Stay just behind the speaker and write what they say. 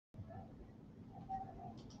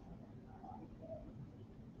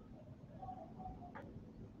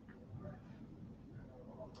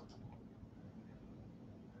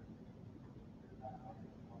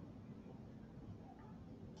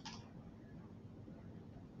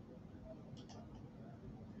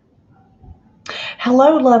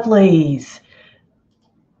Hello, lovelies.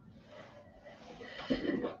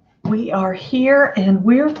 We are here and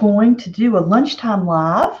we're going to do a lunchtime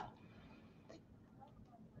live.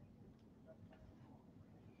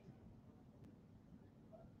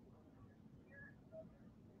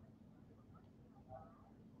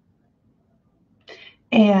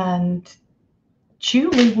 And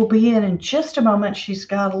Julie will be in just a moment. She's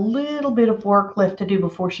got a little bit of work left to do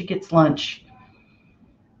before she gets lunch.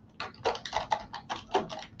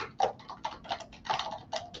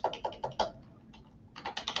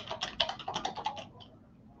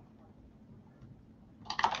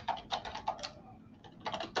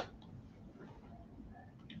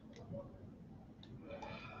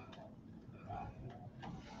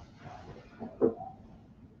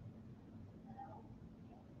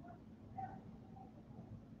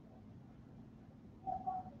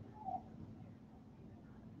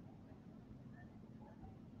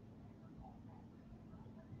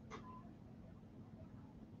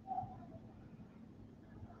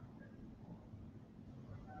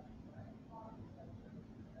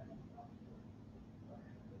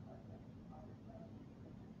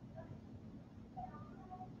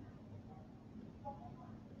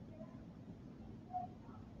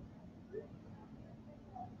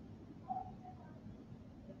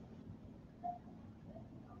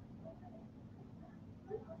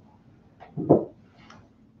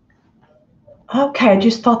 Okay, I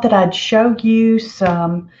just thought that I'd show you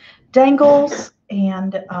some dangles,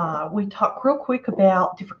 and we talk real quick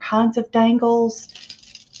about different kinds of dangles.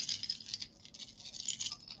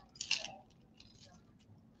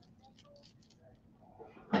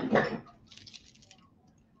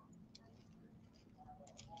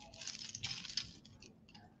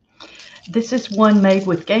 This is one made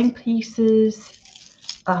with game pieces,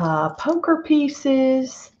 poker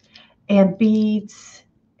pieces, and beads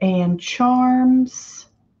and charms.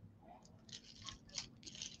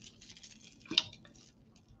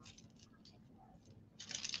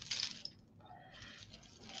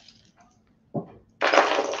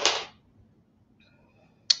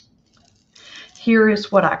 Here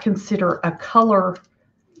is what I consider a color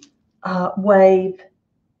wave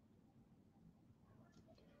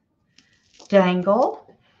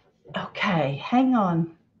dangle. Okay, hang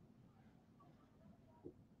on.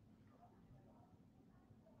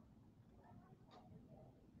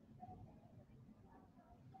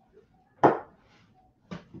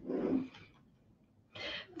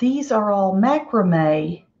 These are all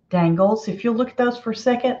macrame dangles. If you'll look at those for a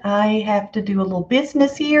second, I have to do a little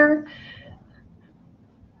business here.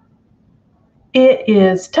 It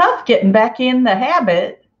is tough getting back in the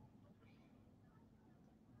habit.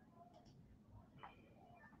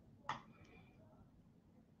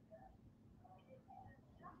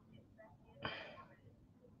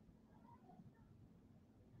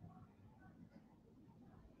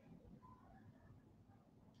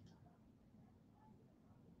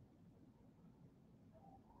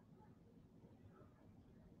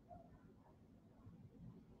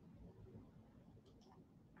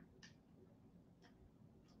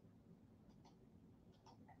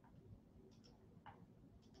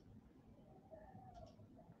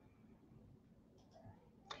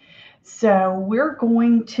 So we're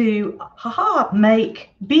going to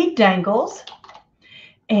make bead dangles,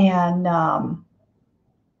 and I'm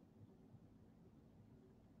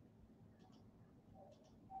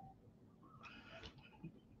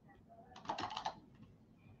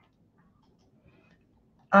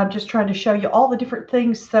just trying to show you all the different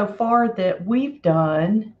things so far that we've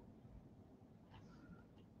done.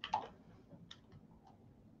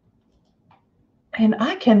 And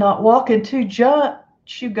I cannot walk and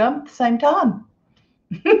chew gum at the same time.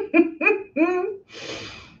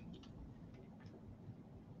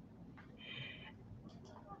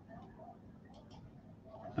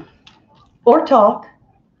 Or talk.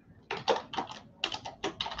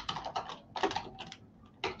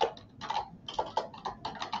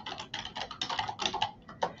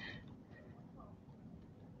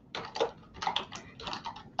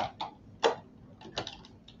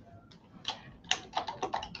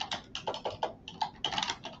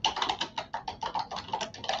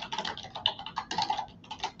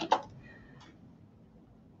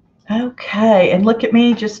 Okay, and look at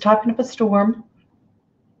me just typing up a storm.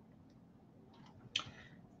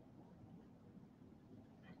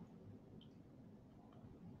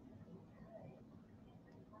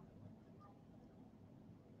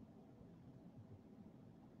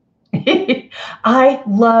 I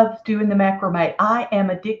love doing the macrame. I am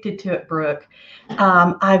addicted to it, Brooke.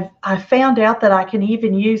 I've found out that I can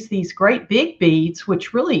even use these great big beads,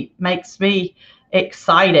 which really makes me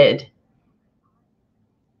excited.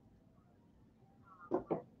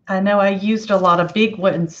 I know I used a lot of big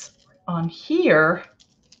ones on here,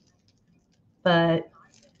 but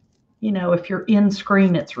you know, if you're in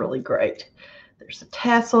screen, it's really great. There's a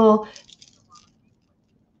tassel.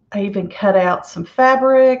 I even cut out some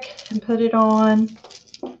fabric and put it on.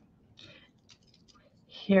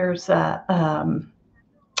 Here's a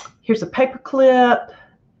paper clip.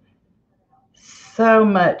 So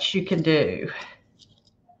much you can do.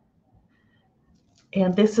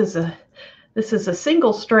 And this is a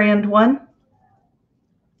single strand one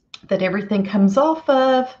that everything comes off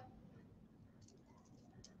of.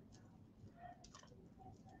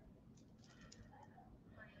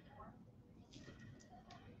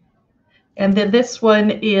 And then this one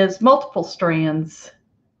is multiple strands.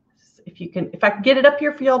 If I can get it up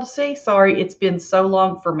here for y'all to see, sorry, it's been so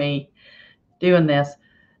long for me doing this.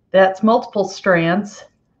 That's multiple strands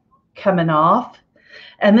coming off.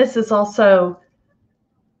 And this is also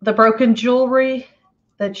the broken jewelry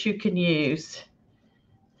that you can use.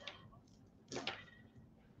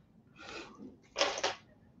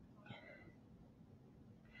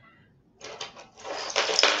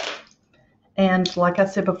 And like I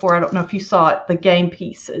said before, I don't know if you saw it, the game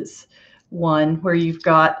pieces one where you've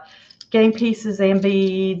got game pieces and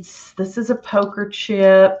beads. This is a poker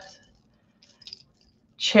chip,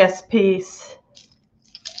 chess piece.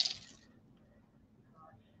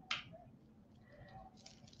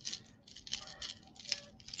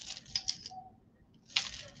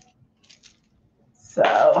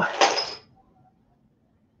 So,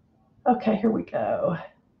 okay, here we go.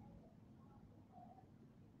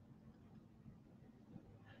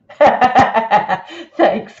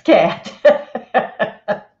 Thanks, Kat.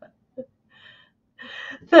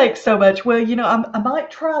 Thanks so much. Well, you know, I might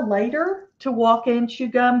try later to walk and chew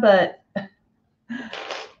gum, but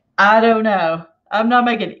I don't know. I'm not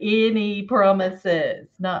making any promises,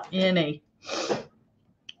 not any.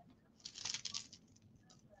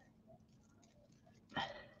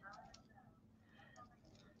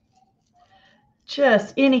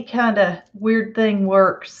 Just any kind of weird thing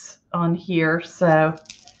works on here, so.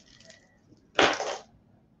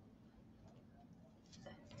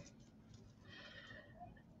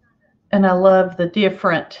 And I love the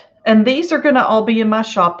different, and these are going to all be in my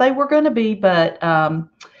shop. They were going to be, but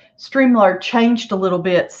Streamlard changed a little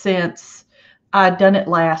bit since I'd done it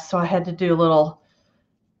last, so I had to do a little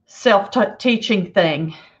self-teaching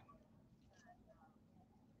thing.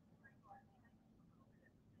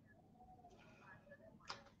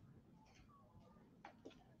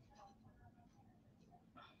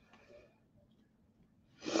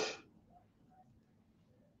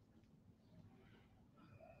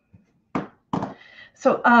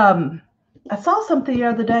 So I saw something the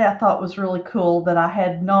other day I thought was really cool that I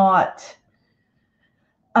had not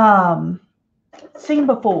seen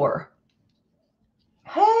before.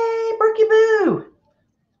 Hey, Brookie Boo!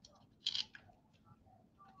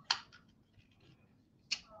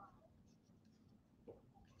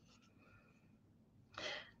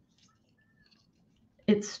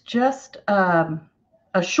 It's just a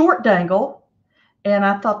short dangle, and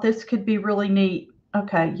I thought this could be really neat.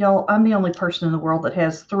 Okay, y'all, I'm the only person in the world that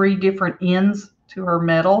has 3 different ends to her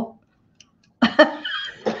medal.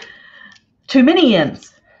 Too many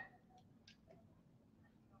ends.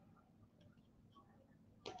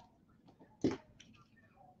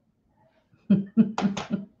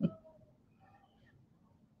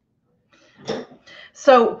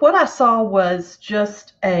 So what I saw was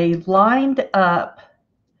just a lined up,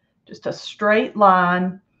 just a straight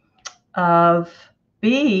line of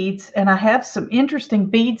beads, and I have some interesting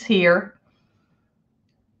beads here.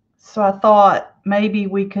 So I thought maybe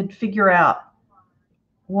we could figure out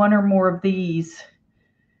one or more of these.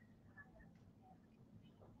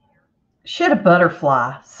 She had a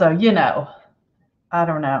butterfly, so you know, I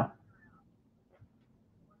don't know.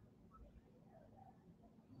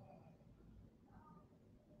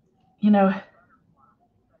 You know,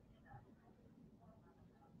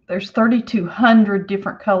 there's 3,200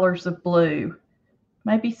 different colors of blue.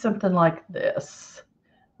 Maybe something like this.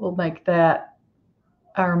 We'll make that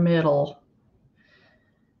our middle.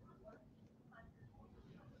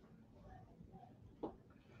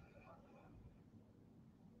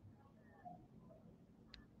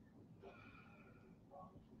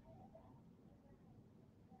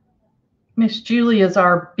 Miss Julie is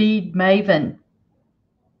our bead maven.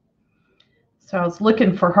 So I was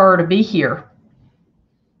looking for her to be here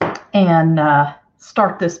and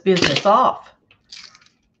start this business off.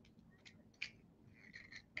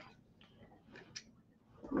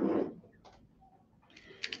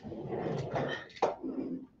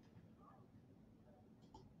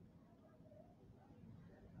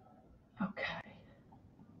 Okay.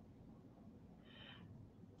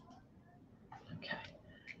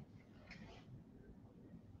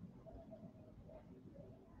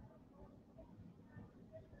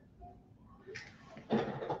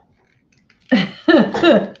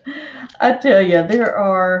 I tell you, there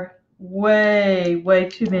are way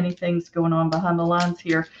too many things going on behind the lines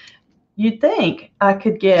here. You'd think I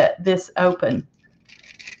could get this open,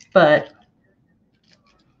 but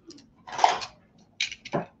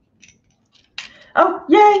oh,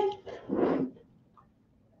 yay!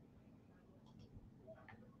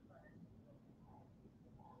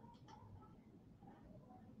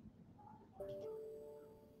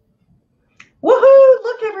 Woohoo!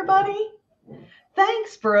 Look, everybody.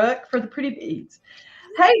 Thanks, Brooke, for the pretty beads.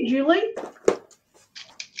 Hey, Julie.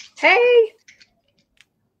 Hey.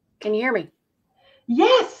 Can you hear me?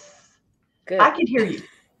 Yes. Good. I can hear you.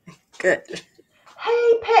 Good.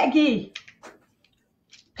 Hey, Peggy.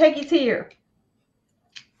 Peggy's here.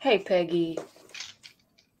 Hey, Peggy.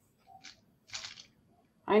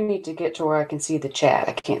 I need to get to where I can see the chat.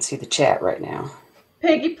 I can't see the chat right now.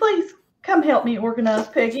 Peggy, please come help me organize,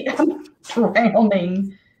 Peggy. I'm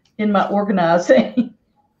drowning in my organizing.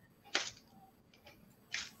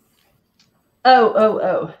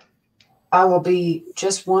 Oh. I will be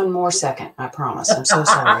just one more second, I promise. I'm so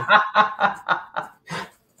sorry.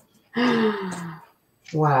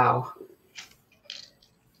 Wow.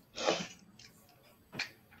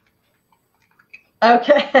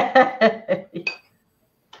 Okay.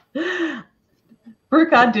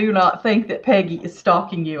 Brooke, I do not think that Peggy is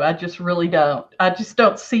stalking you. I just really don't. I just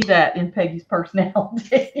don't see that in Peggy's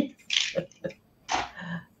personality.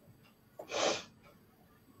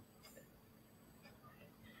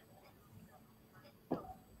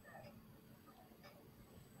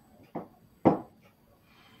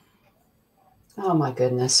 Oh, my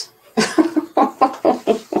goodness.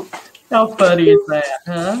 How funny is that,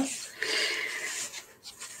 huh?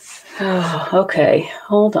 Oh, okay,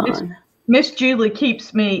 hold on. Miss Julie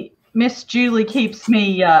keeps me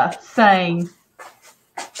sane.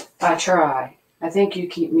 I try. I think you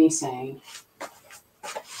keep me sane.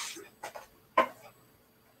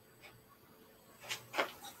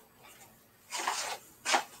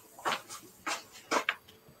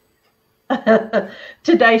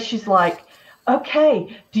 Today she's like,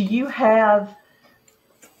 okay, do you have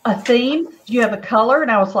a theme? Do you have a color? And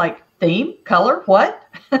I was like, theme? Color? What?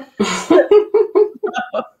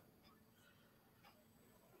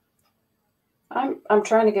 I'm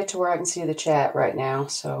trying to get to where I can see the chat right now,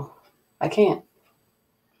 so I can't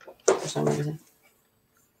for some reason.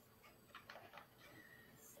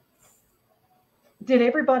 Did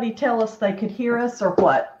everybody tell us they could hear us or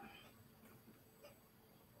what?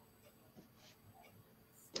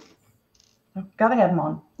 I've got to have them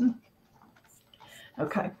on.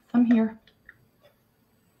 Okay, I'm here.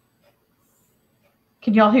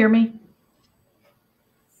 Can y'all hear me?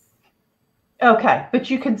 Okay,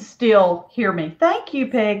 but you can still hear me. Thank you,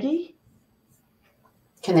 Peggy.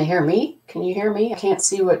 Can they hear me? Can you hear me? I can't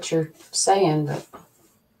see what you're saying, but...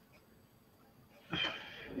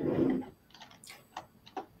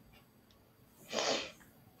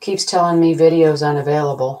 Keeps telling me video's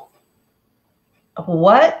unavailable.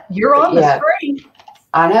 What? You're on the screen.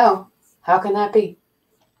 I know. How can that be?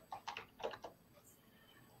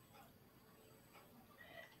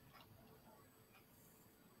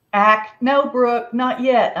 No, Brooke, not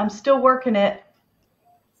yet. I'm still working it.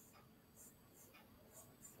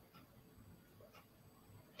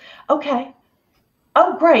 Okay.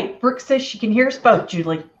 Oh, great. Brooke says she can hear us both,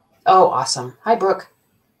 Julie. Oh, awesome. Hi, Brooke.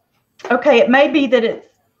 Okay, it may be that it's...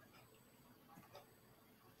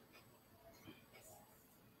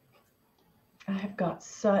 I have got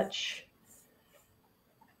such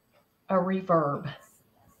a reverb.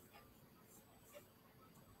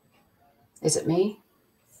 Is it me?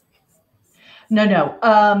 No,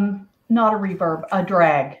 not a reverb, a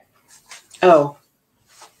drag. Oh.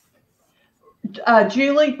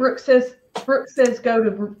 Julie, Brooke says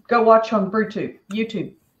go watch on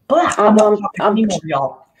YouTube. Blah, I'm not talking anymore,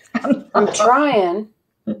 y'all. I'm trying.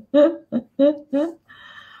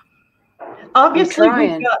 Obviously,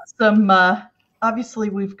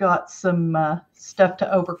 we've got some stuff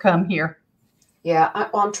to overcome here. Yeah,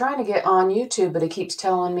 I'm trying to get on YouTube, but it keeps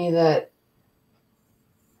telling me that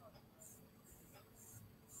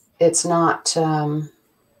it's not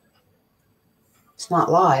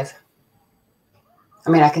live. I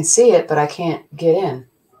mean, I can see it, but I can't get in.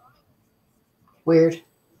 Weird.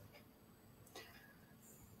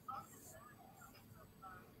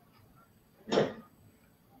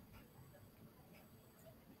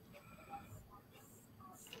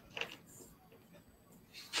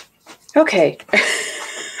 Okay.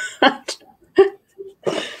 I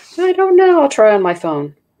don't know. I'll try on my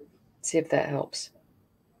phone. See if that helps.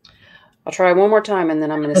 I'll try one more time, and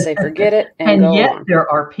then I'm going to say forget it and go yet on.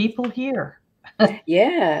 There are people here.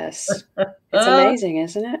 Yes. It's amazing,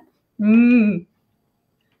 isn't it? Mm.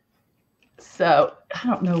 So I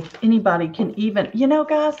don't know if anybody can even,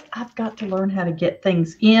 guys, I've got to learn how to get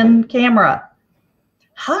things in camera.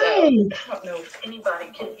 Hi. So, I don't know if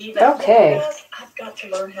anybody can even. Okay. Guys, I've got to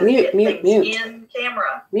learn how to get things in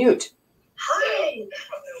camera. Mute. Hi. I don't know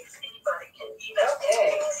if anybody can even.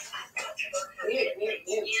 Okay. I've got to learn how to get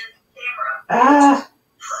things in camera. Ah.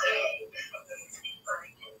 Hi. I don't know if anybody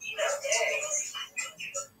can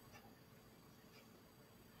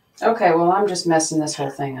even. Okay, well, I'm just messing this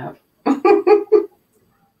whole thing up.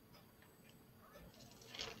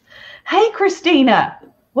 Hey, Christina.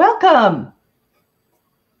 Welcome.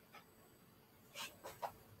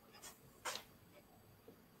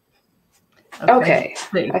 Okay.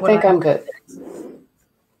 I think I'm good.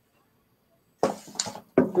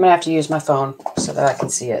 I'm going to have to use my phone so that I can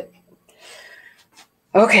see it.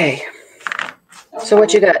 Okay. So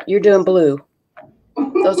what you got? You're doing blue.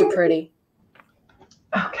 Those are pretty.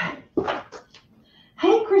 Okay.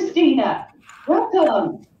 Hey, Christina.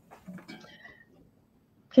 Welcome.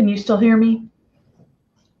 Can you still hear me?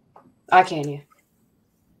 I can, you.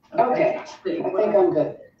 Okay. I think I'm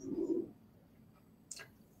good.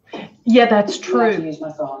 Yeah, that's true. I have to use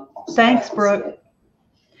my phone. Thanks, Brooke.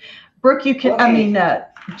 Brooke, you can, Okay.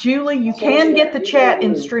 Julie, you can get the chat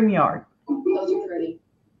in StreamYard. Those are pretty.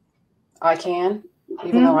 I can,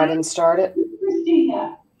 even though I didn't start it.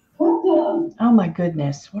 Christina, welcome. Oh my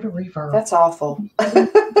goodness, what a reverb. That's awful.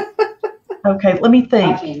 Okay, let me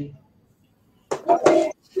think.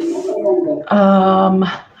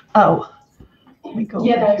 Oh. Let me go.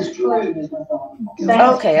 Yeah, that's true.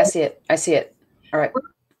 Okay, I see it. I see it. All right.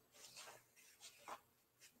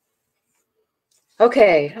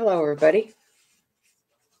 Okay, hello everybody.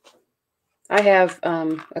 I have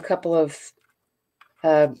a couple of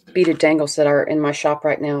beaded dangles that are in my shop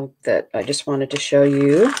right now that I just wanted to show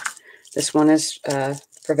you. This one is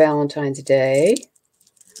for Valentine's Day.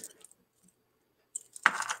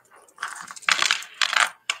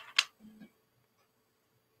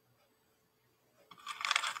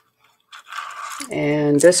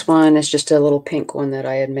 And this one is just a little pink one that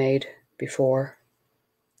I had made before.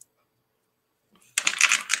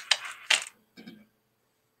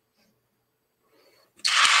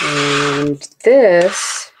 And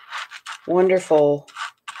this wonderful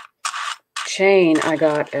chain I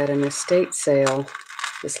got at an estate sale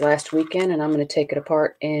this last weekend, and I'm going to take it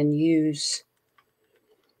apart and use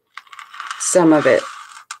some of it.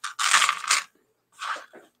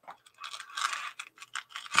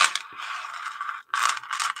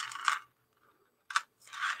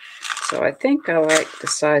 So I think I like the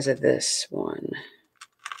size of this one.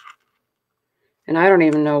 And I don't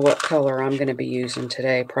even know what color I'm going to be using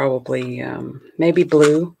today. Probably maybe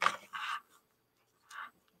blue.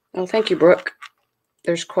 Oh, thank you, Brooke.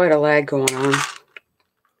 There's quite a lag going on.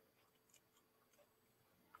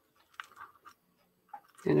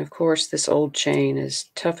 And of course, this old chain is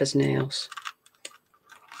tough as nails.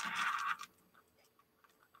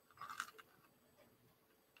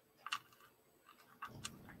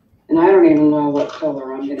 And I don't even know what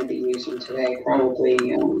color I'm going to be using today. Probably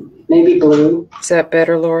maybe blue. Is that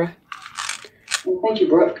better, Laura? Well, thank you,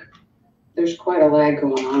 Brooke. There's quite a lag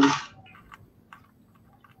going on.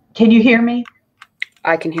 Can you hear me?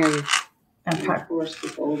 I can hear you. Okay. And of course,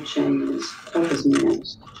 this old chain is tough as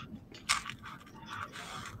nails.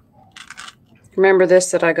 Remember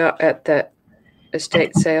this that I got at that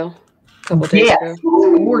estate sale a couple days ago?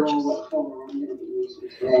 Gorgeous.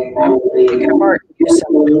 I'm taking it apart. Is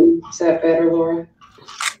that better, Laura?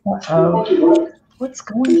 Uh-oh. What's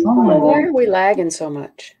going on? Why are we lagging so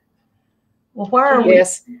much? Well, why are we?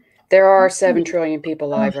 Yes, there are 7 trillion people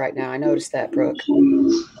live right now. I noticed that, Brooke.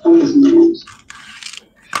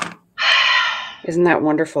 Isn't that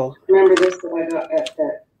wonderful? Remember this that I got at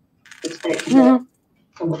that estate sale?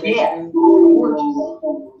 Yeah.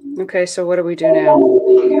 Okay, so what do we do now?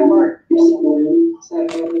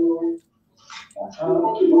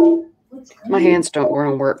 My hands don't want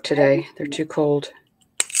to work today. They're too cold.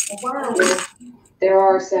 There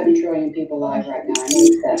are 7 trillion people live right now.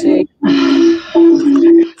 See?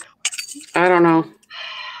 I don't know.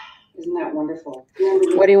 Isn't that wonderful?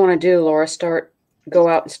 What do you want to do, Laura? Go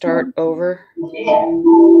out and start over?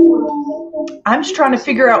 I'm just trying to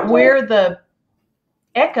figure out where the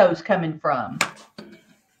echo's coming from.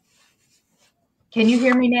 Can you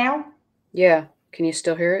hear me now? Yeah. Can you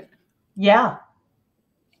still hear it? Yeah.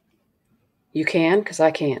 You can? Because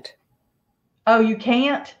I can't. Oh, you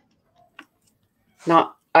can't?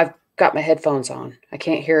 I've got my headphones on. I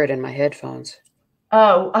can't hear it in my headphones.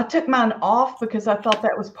 Oh, I took mine off because I thought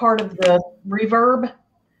that was part of the reverb.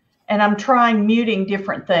 and I'm trying muting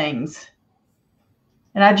different things.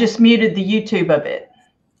 And I just muted the YouTube of it.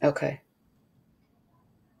 Okay.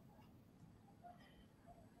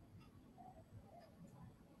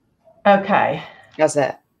 Okay. How's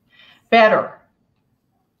that? Better.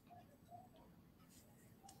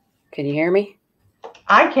 Can you hear me?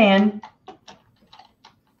 I can.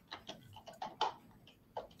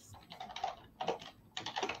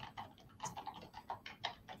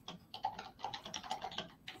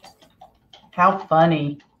 How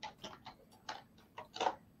funny.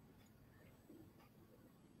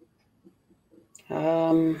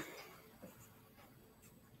 Can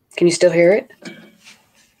you still hear it?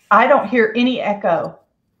 I don't hear any echo.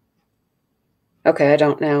 Okay, I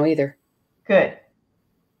don't now either. Good.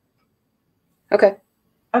 Okay.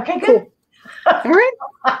 Okay, good. Cool. All right.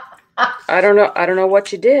 I don't know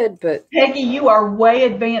what you did, but Peggy, you are way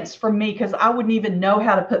advanced from me because I wouldn't even know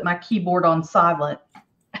how to put my keyboard on silent.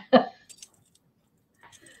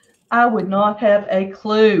 I would not have a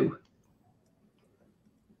clue.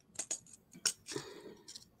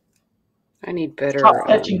 I need better. Stop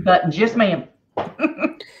touching buttons. Yes, ma'am.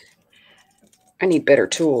 I need better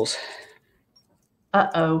tools.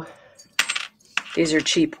 Uh-oh. These are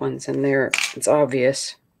cheap ones, and it's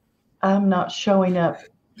obvious. I'm not showing up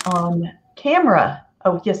on camera.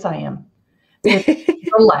 Oh, yes, I am. It's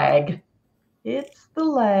the lag. It's the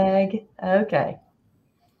lag. Okay.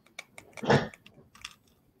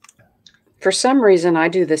 For some reason, I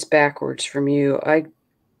do this backwards from you. I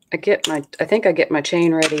think I get my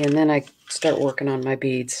chain ready, and then I start working on my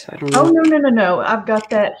beads. I don't know. Oh, no. I've got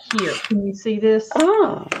that here. Can you see this?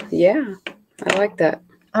 Oh, yeah. I like that.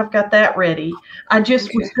 I've got that ready. I just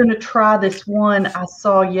was going to try this one I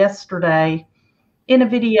saw yesterday in a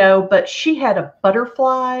video, but she had a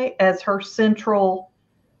butterfly as her central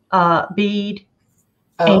bead.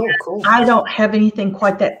 Oh, and cool. I don't have anything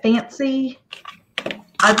quite that fancy.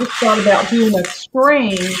 I just thought about doing a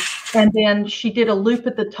string, and then she did a loop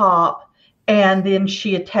at the top, and then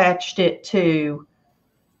she attached it to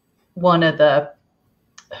one of the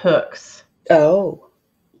hooks. Oh.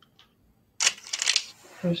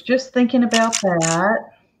 I was just thinking about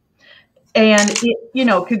that. And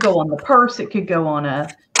it, could go on the purse. It could go on a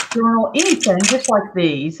journal, anything, just like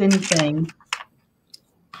these, anything.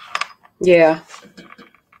 Yeah.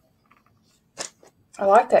 I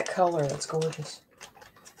like that color. That's gorgeous.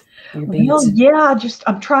 Well, yeah,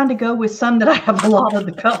 I'm trying to go with some that I have a lot of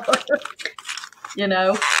the color,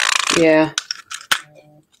 Yeah.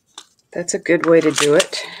 That's a good way to do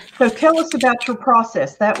it. So tell us about your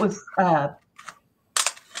process. That was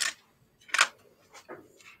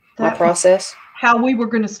my process? How we were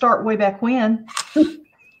going to start way back when.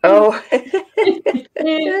 Oh. At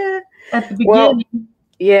the beginning. Well,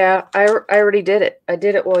 yeah, I already did it. I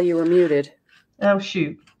did it while you were muted. Oh,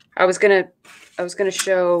 shoot. I was gonna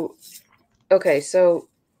show. Okay, so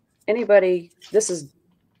anybody, this is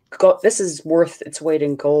worth its weight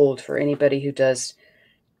in gold for anybody who does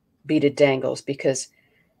beaded dangles, because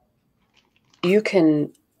you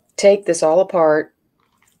can take this all apart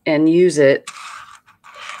and use it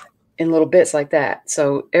in little bits like that.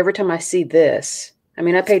 So every time I see this, I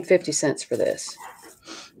mean, I paid 50 cents for this.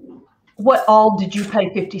 What all did you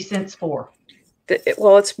pay 50 cents for?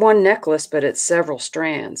 Well, it's one necklace, but it's several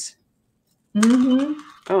strands. Mm-hmm.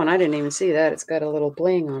 Oh, and I didn't even see that. It's got a little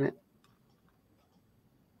bling on it.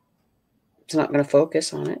 It's not going to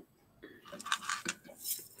focus on it.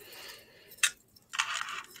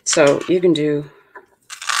 So you can do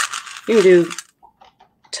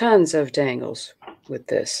tons of dangles with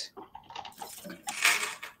this.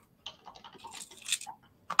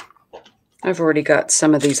 I've already got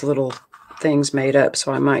some of these little things made up,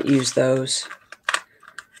 so I might use those.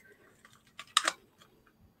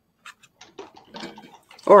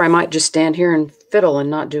 Or I might just stand here and fiddle and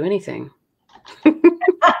not do anything.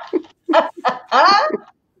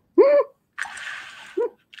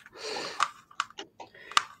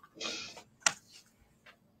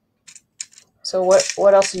 So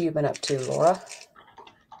what else have you been up to, Laura?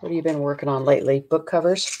 What have you been working on lately? Book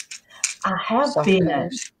covers? I have been.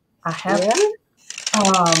 Covers? I have. Yeah?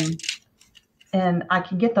 And I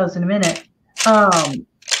can get those in a minute.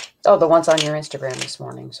 Oh, the ones on your Instagram this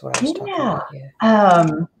morning is what I was talking about. Yeah.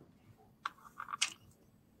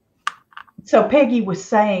 So Peggy was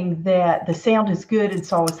saying that the sound is good, and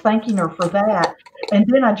so I was thanking her for that. And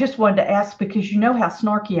then I just wanted to ask, because you know how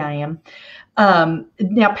snarky I am.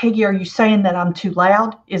 Now, Peggy, are you saying that I'm too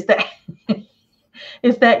loud? Is that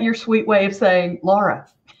your sweet way of saying, Laura,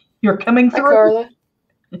 you're coming through? Hi, Carla.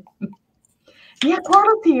 Yeah,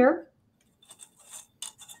 Carla's here,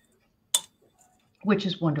 which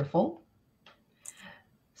is wonderful.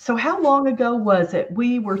 So how long ago was it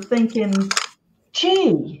we were thinking,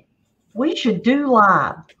 gee, we should do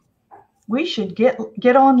live. We should get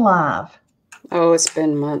on live. Oh, it's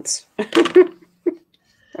been months,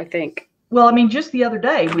 I think. Well, I mean, just the other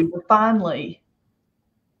day we were finally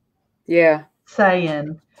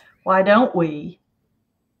saying, why don't we?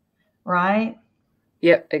 Right?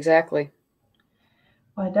 Yep, exactly.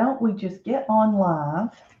 Why don't we just get on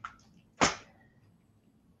live?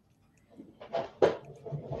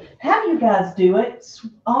 How do you guys do it?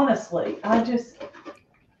 Honestly, I'm just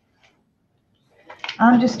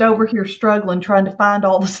over here struggling trying to find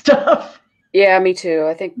all the stuff. Yeah, me too.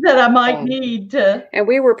 I think that I might need to. And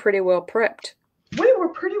we were pretty well prepped. We were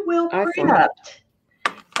pretty well prepped.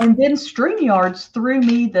 And then StreamYards threw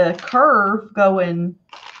me the curve going,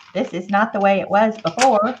 this is not the way it was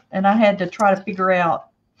before. And I had to try to figure out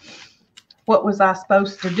what was I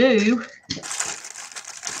supposed to do.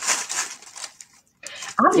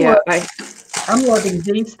 I'm loving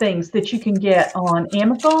these things that you can get on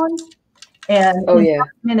Amazon. And in 5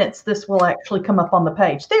 minutes, this will actually come up on the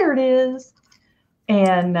page. There it is.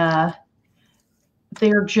 And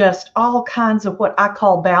they're just all kinds of what I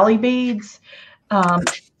call bally beads.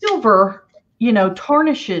 Silver,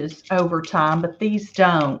 tarnishes over time, but these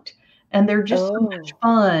don't. And they're just so much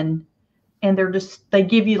fun. And they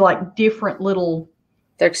give you like different little.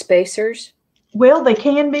 They're spacers? Well, they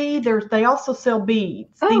can be. They also sell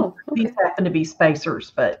beads. These happen to be spacers,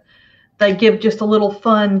 but they give just a little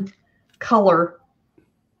fun color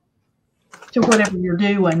to whatever you're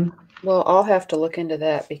doing. Well, I'll have to look into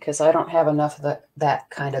that because I don't have enough of that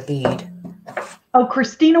kind of bead. Oh,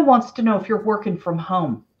 Christina wants to know if you're working from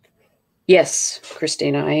home. Yes,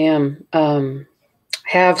 Christina, I am.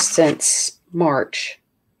 Have since March.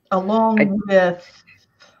 Along with?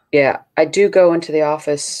 Yeah, I do go into the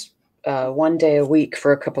office 1 day a week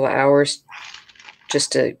for a couple of hours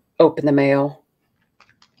just to open the mail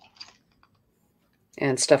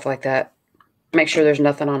and stuff like that. Make sure there's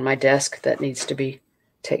nothing on my desk that needs to be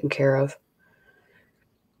taken care of.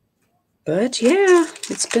 But yeah,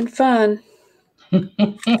 it's been fun.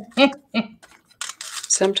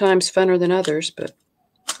 Sometimes funner than others, but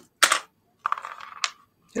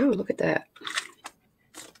oh, look at that.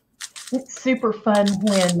 It's super fun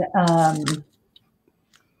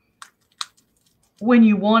when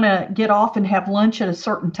you want to get off and have lunch at a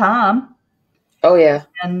certain time. Oh, yeah.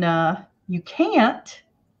 And you can't.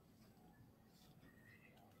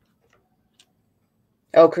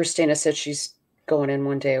 Oh, Christina said she's going in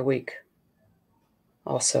 1 day a week.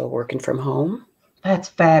 Also working from home. That's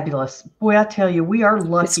fabulous. Boy, I tell you, we are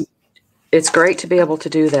lucky. It's great to be able to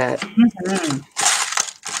do that. Mm-hmm.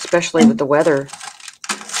 Especially with the weather.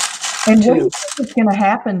 And what do you think is going to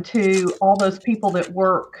happen to all those people that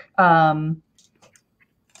work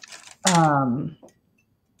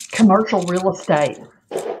commercial real estate?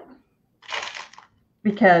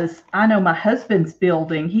 Because I know my husband's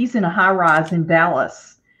building, he's in a high rise in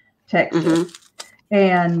Dallas, Texas. Mm-hmm.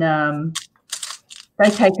 And they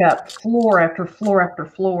take up floor after floor after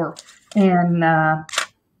floor. And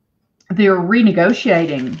they're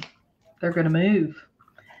renegotiating. They're going to move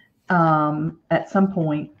at some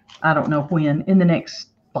point. I don't know when, in the next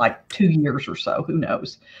like 2 years or so, who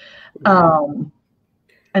knows. And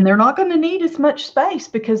they're not going to need as much space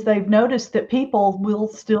because they've noticed that people will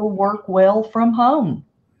still work well from home.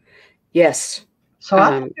 Yes. So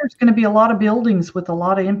I think there's going to be a lot of buildings with a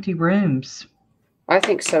lot of empty rooms. I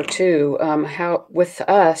think so too. With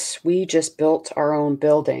us, we just built our own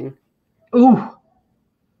building. Ooh.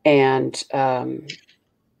 And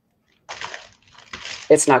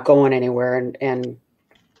it's not going anywhere, and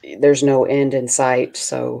there's no end in sight.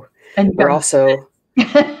 So we're also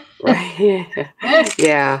right.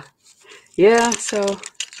 Yeah. So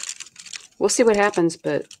we'll see what happens,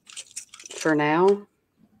 but for now,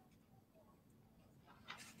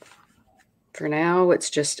 it's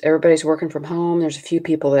just everybody's working from home. There's a few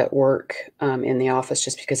people that work in the office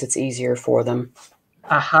just because it's easier for them.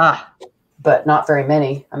 Aha. But not very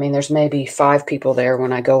many. I mean, there's maybe 5 people there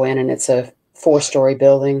when I go in, and it's a 4-story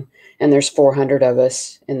building, and there's 400 of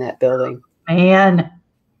us in that building. Man,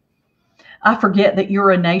 I forget that you're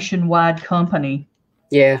a nationwide company.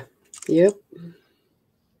 Yeah. Yep.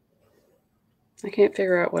 I can't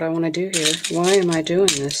figure out what I want to do here. Why am I doing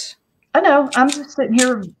this? I know. I'm just sitting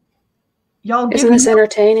here. Y'all Isn't this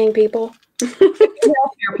entertaining, people? Help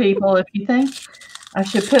your people if you think I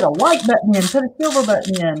should put a white button in, put a silver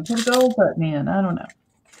button in, put a gold button in. I don't know.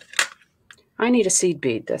 I need a seed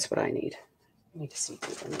bead. That's what I need. I need a seed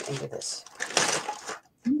bead into this.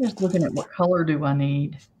 I'm just looking at what color do I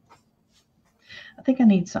need. I think I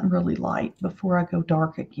need something really light before I go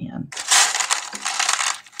dark again.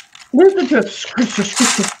 Listen to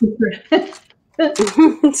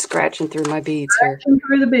it. Scratching through my beads here. Scratching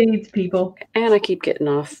through the beads, people. And I keep getting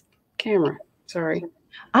off camera. Sorry.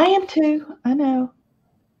 I am too. I know.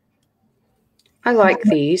 I like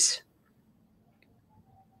these.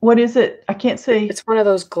 What is it? I can't see. It's one of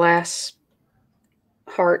those glass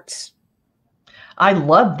hearts. I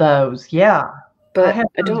love those. Yeah. But I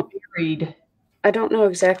don't know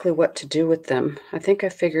exactly what to do with them. I think I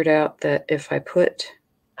figured out that if I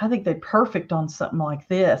think they're perfect on something like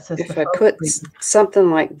this. If I put something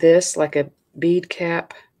like this, like a bead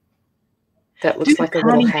cap, that looks like a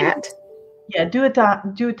little hat. Yeah, do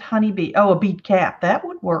a tiny bead. Oh, a bead cap. That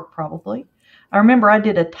would work probably. I remember I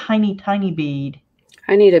did a tiny, tiny bead.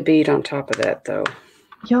 I need a bead on top of that, though.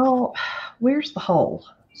 Y'all, where's the hole?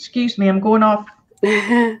 Excuse me, I'm going off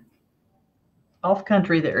off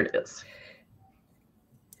country. There it is.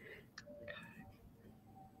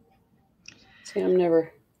 See, I'm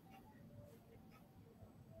never.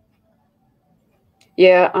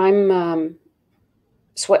 Yeah, I'm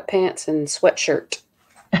sweatpants and sweatshirt,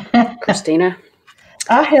 Christina.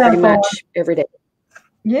 I have pretty much every day.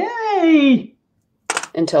 Yay!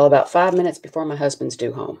 Until about 5 minutes before my husband's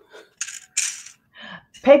due home.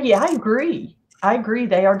 Peggy, I agree.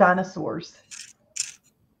 They are dinosaurs.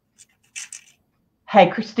 Hey,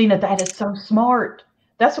 Christina, that is so smart.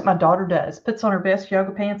 That's what my daughter does. Puts on her best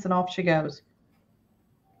yoga pants and off she goes.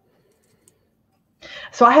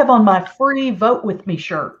 So I have on my free Vote With Me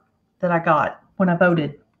shirt that I got when I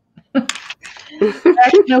voted.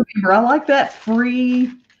 Back in November. I like that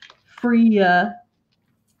free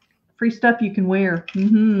stuff you can wear.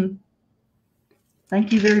 Thank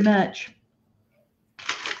you very much.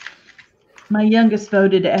 My youngest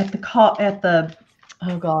voted at the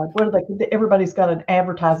oh God, what are they? Everybody's got an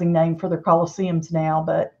advertising name for their coliseums now,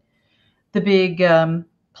 but the big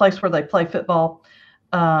place where they play football,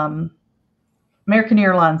 American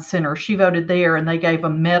Airlines Center. She voted there, and they gave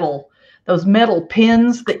them those metal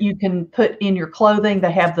pins that you can put in your clothing.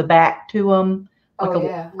 They have the back to them, like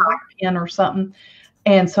a pin or something.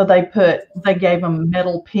 And so they gave them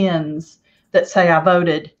metal pins that say I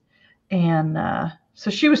voted. And so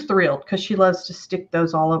she was thrilled because she loves to stick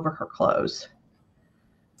those all over her clothes.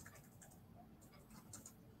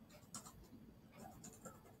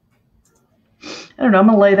 I don't know. I'm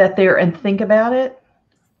going to lay that there and think about it.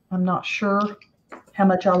 I'm not sure how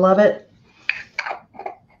much I love it.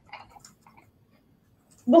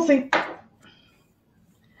 We'll see.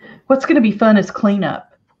 What's going to be fun is cleanup.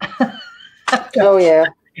 Oh, yeah.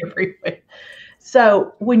 Everywhere.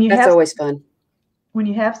 So that's always fun. When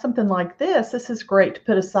you have something like this is great to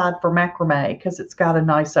put aside for macrame because it's got a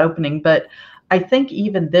nice opening. But I think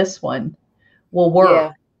even this one will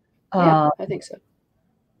work. Yeah, I think so.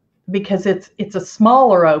 Because it's a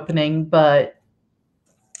smaller opening, but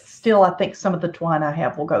still I think some of the twine I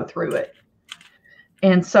have will go through it.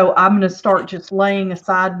 And so I'm going to start just laying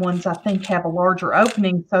aside ones I think have a larger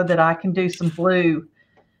opening so that I can do some blue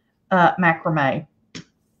macrame.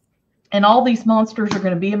 And all these monsters are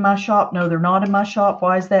going to be in my shop. No, they're not in my shop.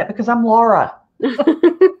 Why is that? Because I'm Laura.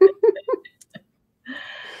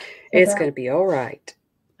 It's going to be all right.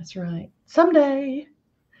 That's right. Someday.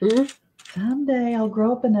 Someday I'll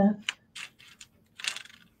grow up enough.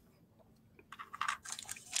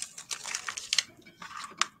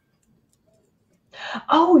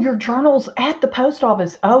 Oh, your journal's at the post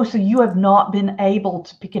office. Oh, so you have not been able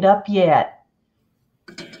to pick it up yet.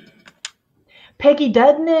 Peggy,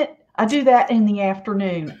 doesn't it? I do that in the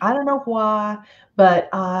afternoon. I don't know why, but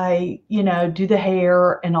I, do the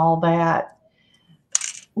hair and all that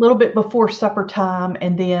a little bit before supper time.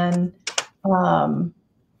 And then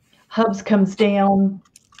Hubs comes down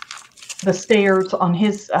the stairs on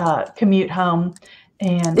his commute home,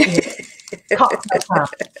 and it's cocktail time.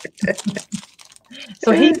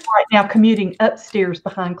 So he's right now commuting upstairs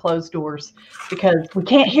behind closed doors because we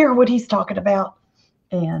can't hear what he's talking about.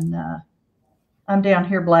 And I'm down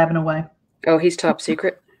here blabbing away. Oh, he's top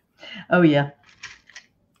secret? Oh, yeah.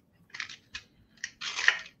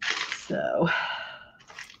 So.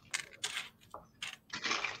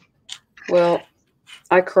 Well,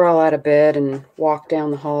 I crawl out of bed and walk down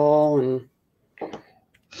the hall, and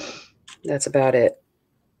that's about it.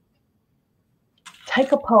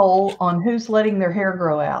 Take a poll on who's letting their hair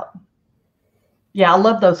grow out. Yeah, I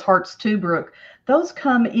love those hearts too, Brooke. Those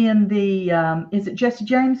come in the, is it Jesse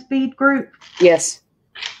James bead group? Yes.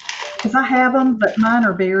 Because I have them, but mine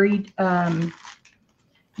are buried.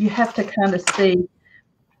 You have to kind of see.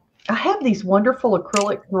 I have these wonderful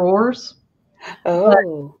acrylic drawers.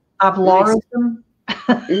 Oh. I've lowered them,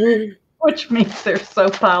 which means they're so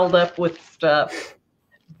piled up with stuff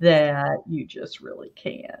that you just really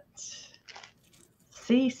can't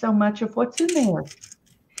see so much of what's in there.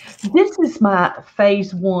 This is my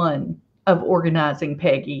phase 1 of organizing,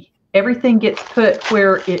 Peggy. Everything gets put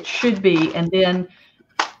where it should be, and then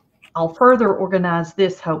I'll further organize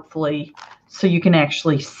this, hopefully, so you can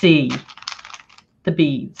actually see the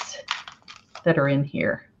beads that are in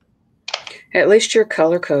here. At least you're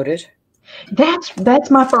color-coded. That's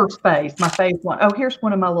my first phase, my phase 1. Oh, here's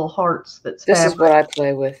one of my little hearts that's This is what I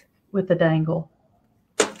play with. With the dangle.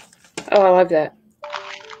 Oh, I love that.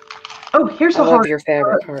 Oh, here's I a heart. love your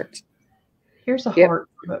fabric hearts. Here's a heart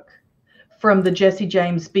book from the Jesse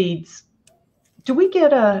James beads. Do we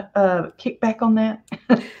get a kickback on that?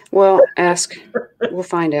 Well, ask. We'll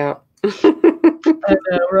find out. I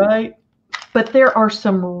know, right? But there are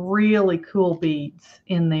some really cool beads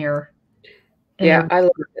in there. Yeah, I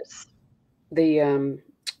love this. The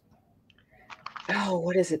oh,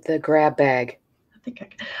 what is it? The grab bag. I think I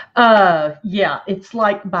can. Yeah, it's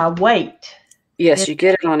like by weight. Yes, you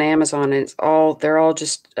get it on Amazon, and they're all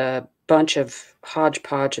just a bunch of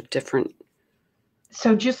hodgepodge of different.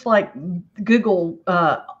 So just like Google,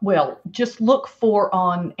 just look for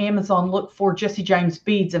on Amazon, look for Jesse James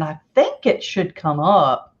beads, and I think it should come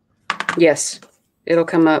up. Yes, it'll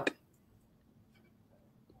come up.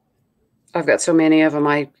 I've got so many of them,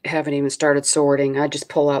 I haven't even started sorting. I just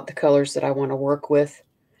pull out the colors that I want to work with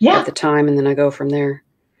at the time, and then I go from there.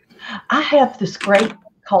 I have this great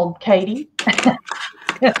called Katie.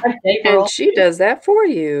 And she does that for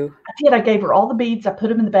you. I did. I gave her all the beads. I put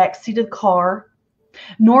them in the back seat of the car.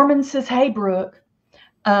 Norman says, "Hey, Brooke."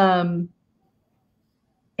 And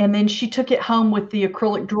then she took it home with the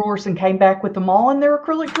acrylic drawers and came back with them all in their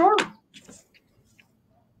acrylic drawers.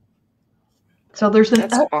 So there's an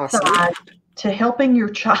upside to helping your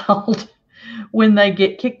child when they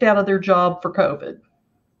get kicked out of their job for COVID.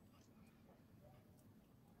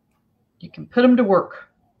 You can put them to work.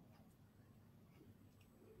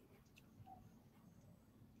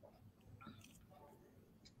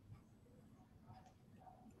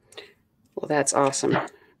 Well, that's awesome.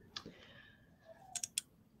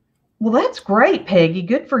 Well, that's great, Peggy.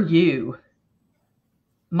 Good for you.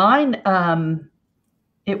 Mine,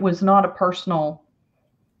 it was not a personal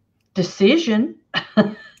decision.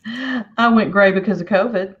 I went gray because of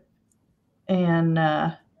COVID, and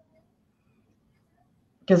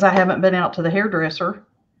because I haven't been out to the hairdresser.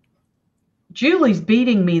 Julie's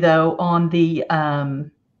beating me, though, on the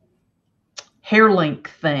hair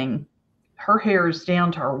length thing. Her hair is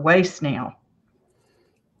down to her waist now.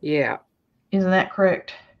 Yeah. Isn't that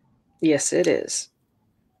correct? Yes, it is.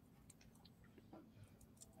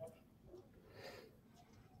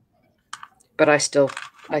 But I still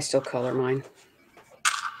color mine.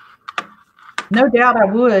 No doubt I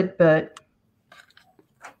would, but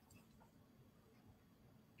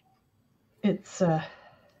it's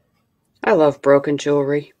I love broken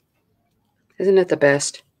jewelry. Isn't it the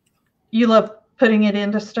best? You love putting it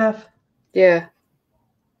into stuff? Yeah.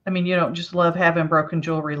 I mean, you don't just love having broken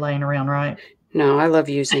jewelry laying around, right? No, I love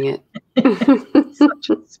using it. Such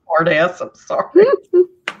a smart ass. I'm sorry.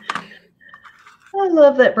 I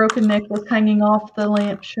love that broken necklace hanging off the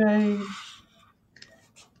lampshade.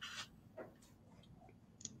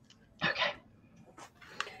 Okay.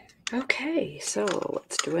 Okay, so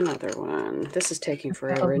let's do another one. This is taking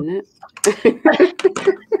forever, isn't it?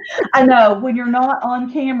 I know. When you're not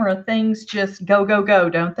on camera, things just go, go, go,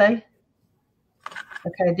 don't they?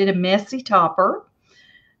 Okay, I did a messy topper.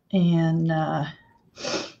 And I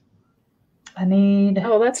need...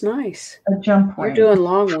 Oh, that's nice. A jump ring. You're doing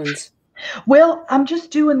long ones. Well, I'm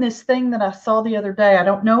just doing this thing that I saw the other day. I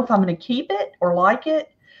don't know if I'm going to keep it or like it.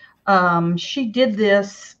 She did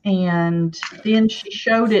this, and then she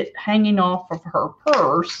showed it hanging off of her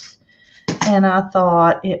purse, and I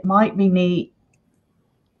thought it might be neat.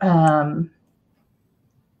 Oh,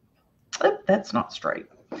 that's not straight.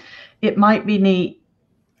 It might be neat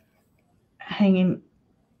hanging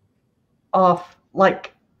off,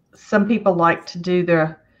 like some people like to do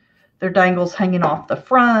their dangles hanging off the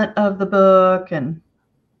front of the book, and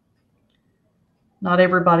not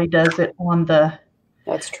everybody does it on the...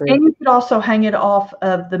 That's true. And you could also hang it off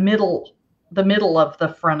of the middle of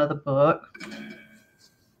the front of the book.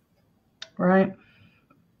 Right?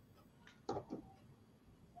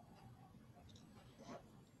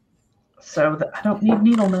 So I don't need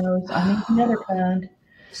needle nose. I need the other kind.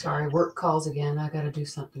 Sorry, work calls again. I got to do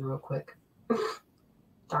something real quick.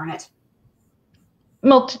 Darn it.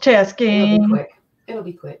 Multitasking. It'll be quick. It'll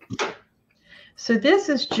be quick. So this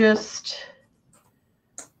is just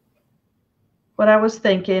what I was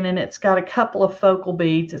thinking, and it's got a couple of focal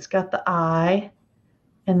beads. It's got the eye,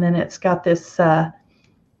 and then it's got this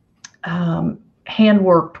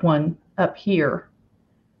hand-worked one up here.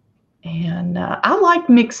 And I like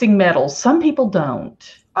mixing metals. Some people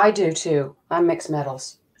don't. I do too. I mix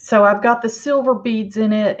metals. So I've got the silver beads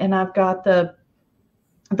in it, and I've got the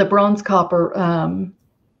bronze copper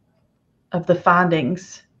of the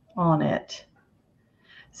findings on it.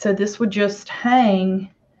 So this would just hang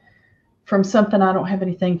from something. I don't have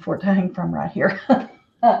anything for it to hang from right here.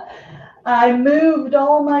 I moved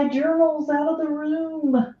all my journals out of the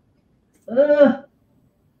room. Ugh.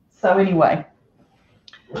 So anyway,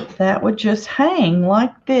 that would just hang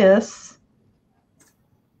like this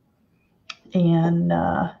and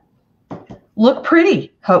look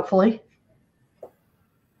pretty, hopefully.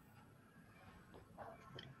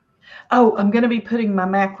 Oh, I'm going to be putting my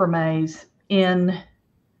macrames in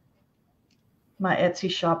my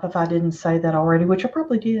Etsy shop if I didn't say that already, which I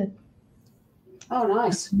probably did. Oh,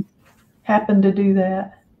 nice. Happened to do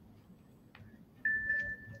that.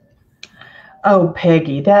 Oh,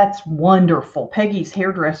 Peggy, that's wonderful. Peggy's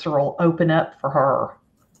hairdresser will open up for her.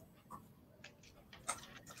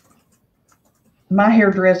 My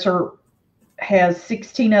hairdresser has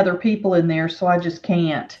 16 other people in there, so I just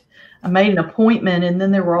can't. I made an appointment, and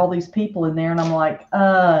then there were all these people in there, and I'm like,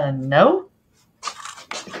 no.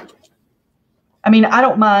 I mean, I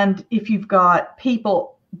don't mind if you've got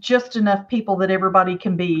people, just enough people that everybody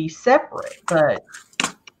can be separate, but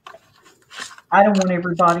I don't want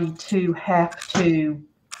everybody to have to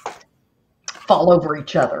fall over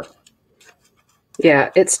each other. Yeah,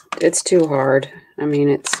 it's too hard. I mean,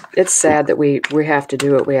 it's sad that we have to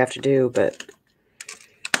do what we have to do, but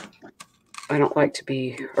I don't like to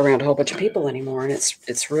be around a whole bunch of people anymore, and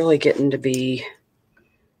it's really getting to be.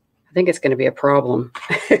 I think it's going to be a problem.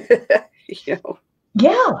 You know.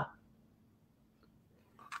 Yeah.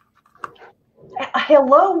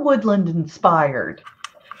 Hello, Woodland Inspired.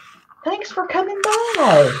 Thanks for coming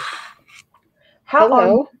by.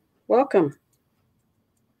 Hello. Welcome.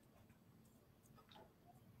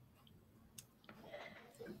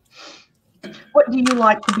 What do you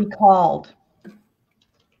like to be called?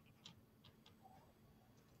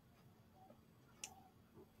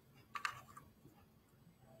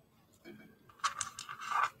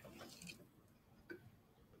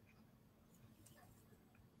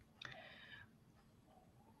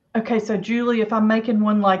 Okay, so Julie, if I'm making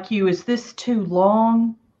one like you, is this too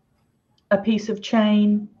long, a piece of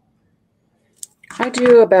chain? I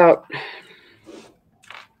do about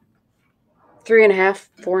 3.5,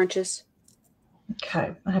 4 inches.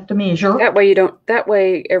 Okay, I have to measure. That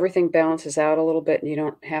way everything balances out a little bit, and you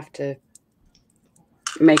don't have to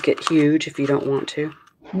make it huge if you don't want to.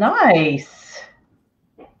 Nice.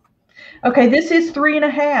 Okay, this is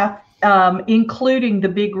 3.5, including the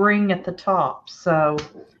big ring at the top. So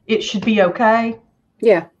it should be okay.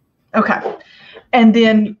 Yeah. Okay. And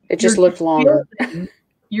then it just looked longer.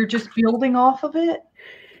 You're just building off of it?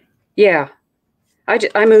 Yeah.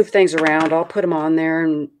 I move things around. I'll put them on there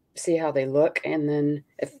and see how they look. And then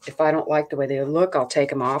if I don't like the way they look, I'll take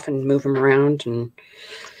them off and move them around. And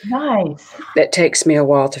nice. It takes me a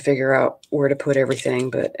while to figure out where to put everything,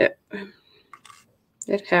 but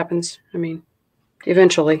it happens. I mean,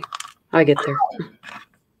 eventually I get there.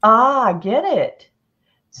 I get it.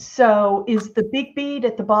 So is the big bead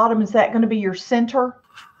at the bottom, is that going to be your center?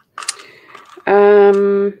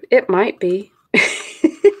 It might be.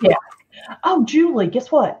 Yeah. Oh, Julie, guess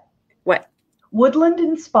what? What? Woodland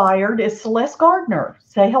Inspired is Celeste Gardner.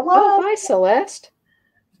 Say hello. Oh, hi, Celeste.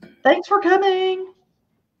 Thanks for coming.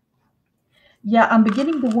 Yeah, I'm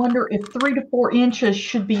beginning to wonder if 3 to 4 inches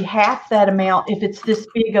should be half that amount if it's this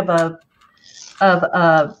big of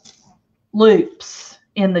loops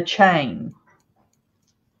in the chain.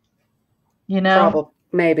 You know? Probably,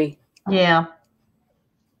 maybe. Yeah.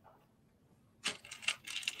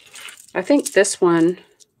 I think this one,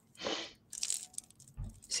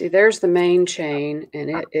 see, there's the main chain,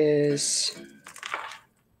 and it's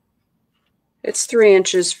 3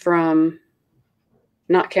 inches from,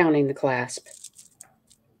 not counting the clasp.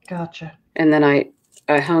 Gotcha. And then I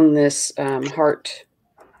hung this heart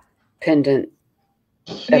pendant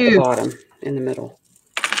Cute. At the bottom in the middle.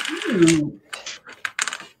 Cute.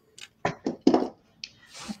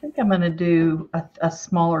 I think I'm going to do a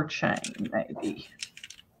smaller chain, maybe.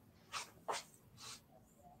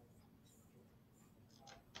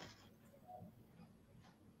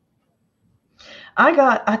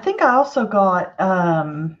 I think I also got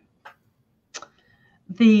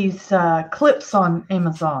these clips on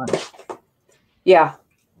Amazon. Yeah.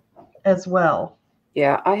 As well.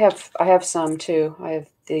 Yeah, I have some too. I have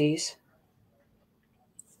these.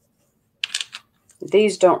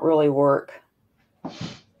 These don't really work.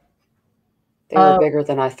 They were bigger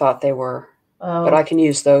than I thought they were. But I can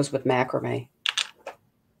use those with macrame.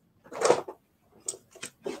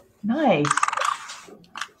 Nice.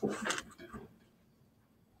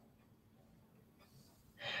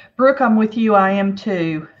 Brooke, I'm with you. I am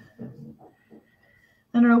too.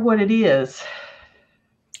 I don't know what it is.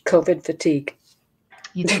 COVID fatigue.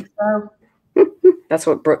 You think so? That's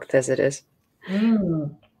what Brooke says it is.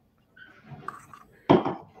 Mm.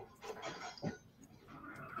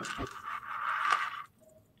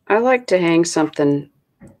 I like to hang something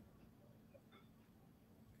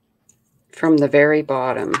from the very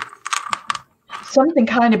bottom. Something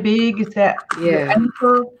kind of big. Is that your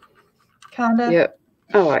anchor? Kind of? Yep.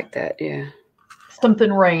 I like that, yeah.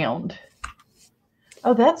 Something round.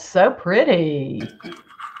 Oh, that's so pretty.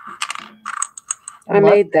 I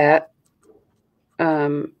made that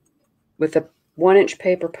with a 1-inch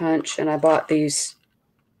paper punch, and I bought these,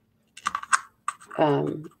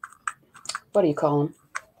 what do you call them?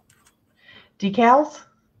 Decals?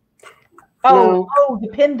 No. Oh, the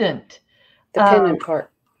pendant. The pendant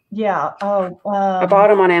part. Yeah. Oh. I bought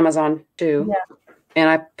them on Amazon too. Yeah. And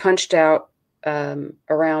I punched out a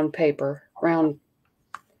round paper,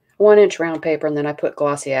 1-inch round paper, and then I put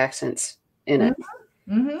glossy accents in it.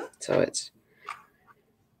 Mm-hmm. So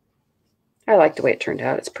I like the way it turned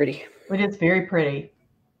out. It's pretty. It is very pretty.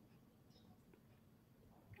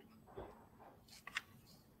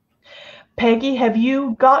 Peggy, have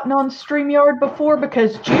you gotten on StreamYard before?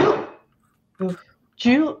 Because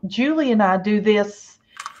Julie and I do this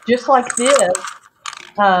just like this,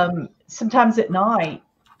 sometimes at night.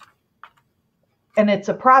 And it's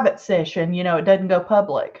a private session, it doesn't go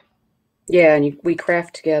public. Yeah, and we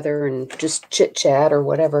craft together and just chit-chat or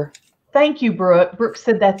whatever. Thank you, Brooke. Brooke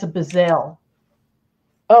said that's a bezel.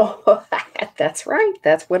 Oh, that's right.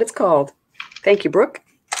 That's what it's called. Thank you, Brooke.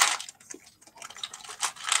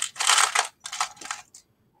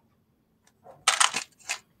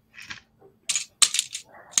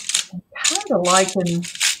 I'm kind of liking,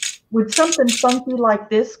 would something funky like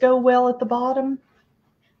this go well at the bottom?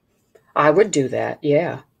 I would do that,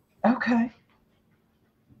 yeah. Okay.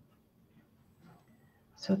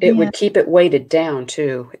 So it would keep it weighted down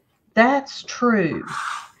too. That's true.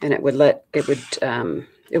 And it would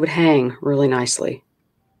hang really nicely.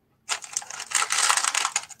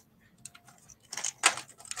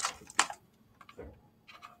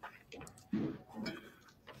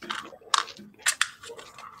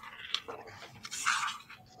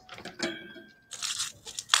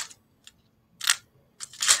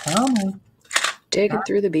 Digging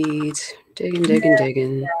through the beads. Digging.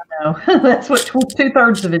 Yeah, I know. That's what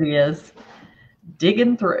 2/3 of it is.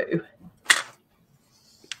 Digging through.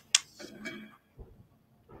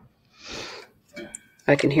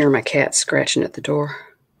 I can hear my cat scratching at the door.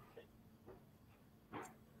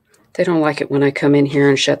 They don't like it when I come in here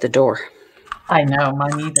and shut the door. I know,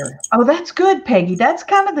 mine either. Oh, that's good, Peggy. That's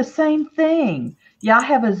kind of the same thing. Yeah, I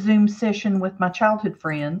have a Zoom session with my childhood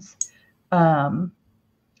friends,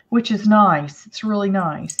 which is nice. It's really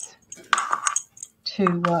nice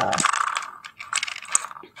to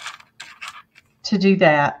do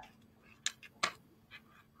that.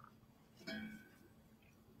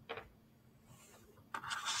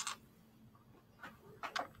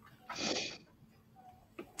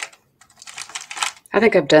 I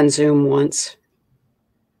think I've done Zoom once.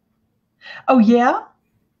 Oh, yeah?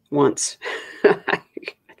 Once. I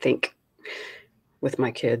think with my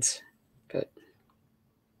kids. But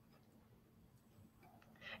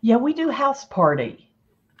yeah, we do house party.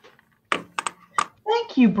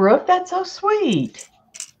 Thank you, Brooke. That's so sweet.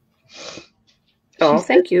 Oh,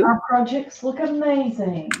 thank you. Our projects look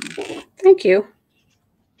amazing. Thank you.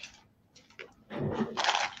 I'm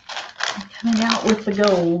coming out with the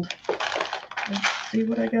gold. Let's see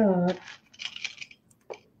what I got.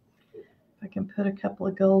 If I can put a couple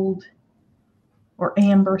of gold or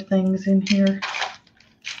amber things in here.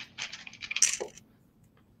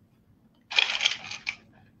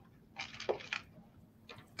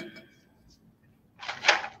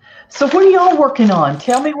 So what are y'all working on?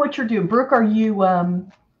 Tell me what you're doing. Brooke, are you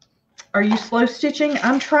slow stitching?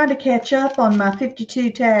 I'm trying to catch up on my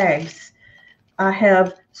 52 tags. I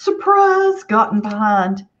have, surprise, gotten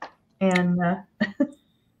behind. And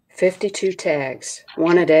 52 tags.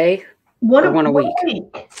 One a day? One a week?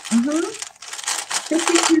 Mm-hmm.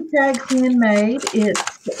 52 tags handmade.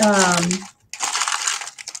 It's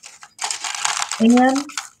Anne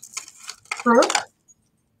Brooke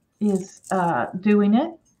is doing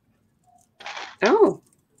it. Oh.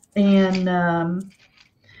 And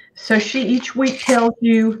so she each week tells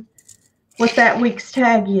you what that week's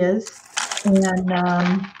tag is. And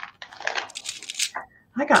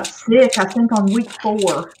I got sick, I think, on week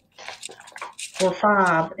 4 or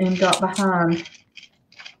 5 and got behind.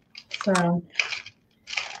 So,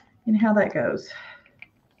 you know how that goes.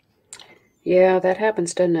 Yeah, that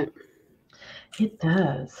happens, doesn't it? It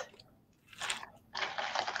does.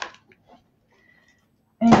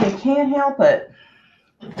 And you can't help it.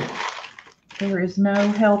 There is no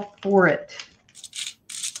help for it.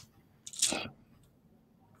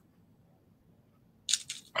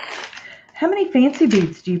 How many fancy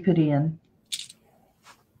beads do you put in?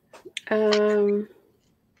 Or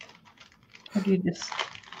do you just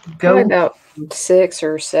Probably go? about 6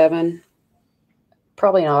 or 7.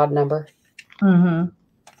 Probably an odd number. Mm-hmm.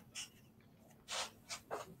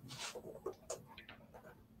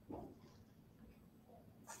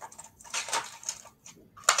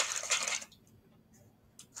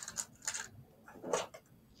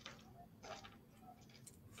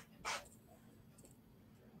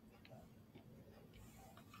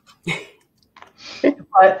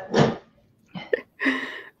 But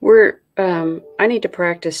I need to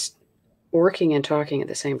practice working and talking at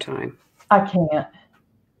the same time. I can't.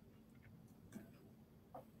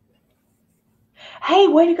 Hey,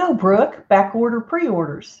 way to go, Brooke. Back order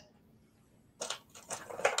pre-orders.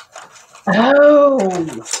 Oh,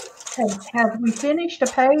 have we finished a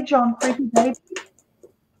page on Creepy Baby?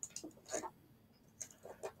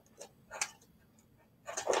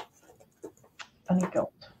 I need gold.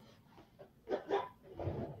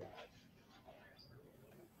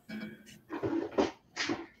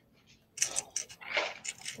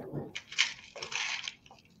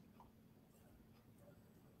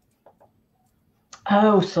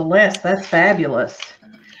 Oh, Celeste, that's fabulous.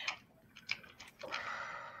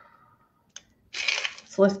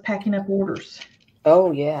 Celeste packing up orders.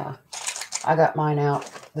 Oh, yeah. I got mine out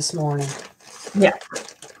this morning. Yeah.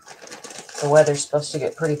 The weather's supposed to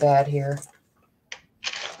get pretty bad here.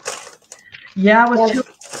 Yeah, I was telling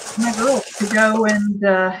my girls to go and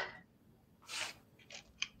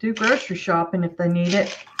do grocery shopping if they need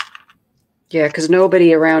it. Yeah, because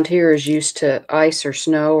nobody around here is used to ice or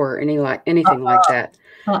snow or anything like that.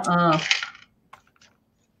 I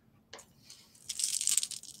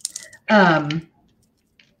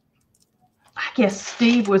guess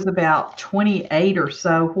Steve was about 28 or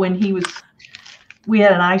so when we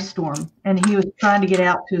had an ice storm and he was trying to get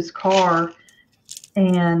out to his car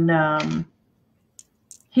and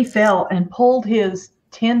he fell and pulled his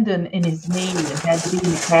tendon in his knee and had to be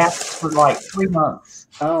in the cast for like 3 months.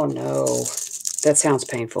 Oh, no. That sounds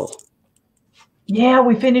painful. Yeah,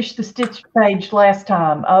 we finished the stitch page last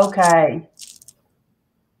time. Okay.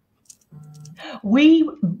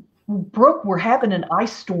 Brooke, we're having an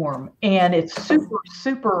ice storm and it's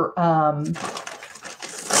super cold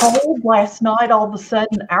last night. All of a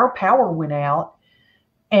sudden our power went out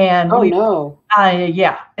and no.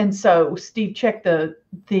 Yeah. And so Steve checked the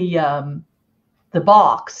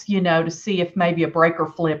box, to see if maybe a breaker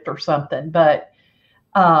flipped or something, but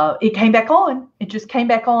it came back on. It just came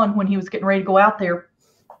back on when he was getting ready to go out there.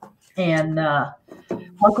 And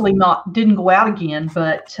luckily didn't go out again,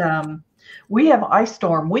 but we have ice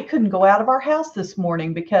storm. We couldn't go out of our house this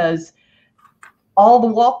morning because all the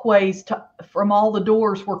walkways from all the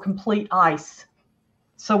doors were complete ice.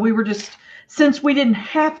 So we were since we didn't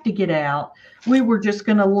have to get out, we were just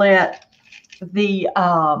going to let the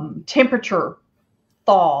temperature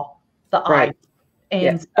thaw the ice.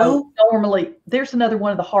 And so normally there's another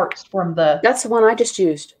one of the hearts from that's the one I just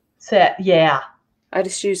used. Set. Yeah. I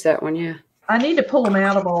just used that one. Yeah. I need to pull them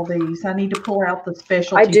out of all these. I need to pull out the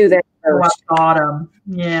specialty. I do that first. I got them.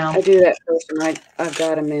 Yeah. I do that first, and I've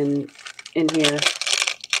got them in here.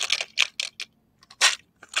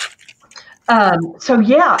 So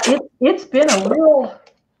yeah, it's been a real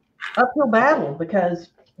uphill battle because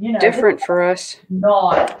different for us.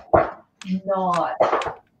 Not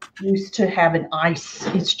used to having ice.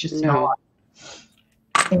 It's just not.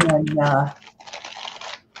 And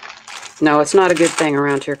no, it's not a good thing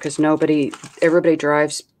around here because everybody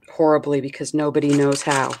drives horribly because nobody knows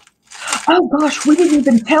how. Oh gosh, we didn't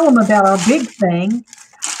even tell them about our big thing.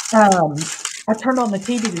 I turned on the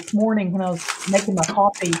TV this morning when I was making my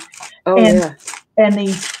coffee. And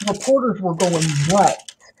these reporters were going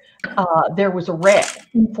nuts. There was a wreck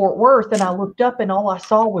in Fort Worth, and I looked up, and all I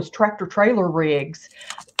saw was tractor trailer rigs.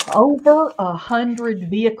 Over 100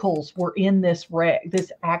 vehicles were in this wreck,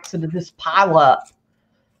 this accident, this pileup.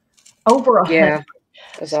 Over 100. Yeah,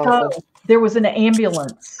 that's awful. There was an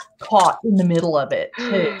ambulance caught in the middle of it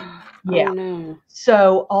too. Yeah. Oh, no.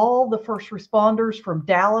 So all the first responders from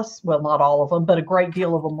Dallas, well, not all of them, but a great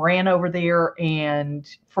deal of them ran over there, and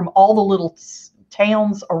from all the little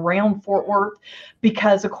towns around Fort Worth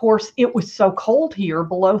because, of course, it was so cold here,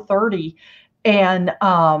 below 30. And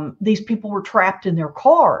these people were trapped in their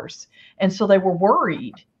cars. And so they were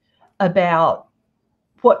worried about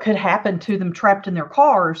what could happen to them trapped in their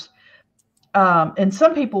cars. And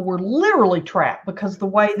some people were literally trapped because the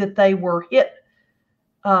way that they were hit,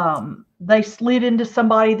 they slid into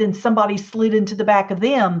somebody, then somebody slid into the back of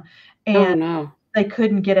them, and no. They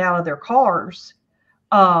couldn't get out of their cars.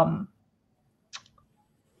 It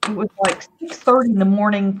was like 6:30 in the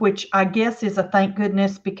morning, which I guess is a thank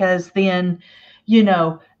goodness, because then,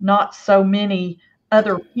 not so many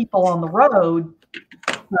other people on the road,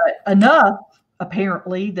 but enough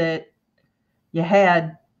apparently that you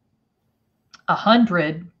had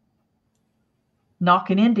 100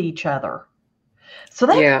 knocking into each other. So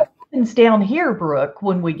that happens down here, Brooke,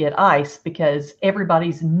 when we get ice, because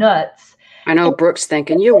everybody's nuts. I know Brooke's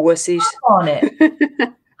thinking, you wussies. On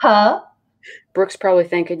it. Huh? Brooke's probably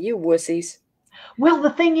thinking, you wussies. Well, the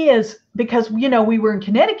thing is, because, we were in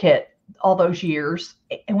Connecticut all those years,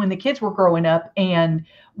 and when the kids were growing up, and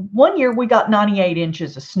one year we got 98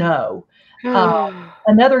 inches of snow.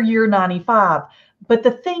 Another year, 95. But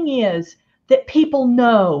the thing is that people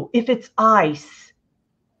know if it's ice,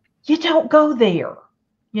 you don't go there,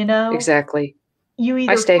 Exactly. You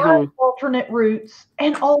either I stay home. Alternate routes,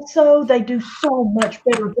 and also they do so much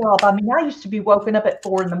better job. I mean, I used to be woken up at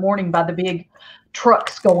 4 a.m. by the big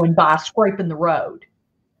trucks going by, scraping the road.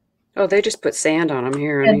 Oh, they just put sand on them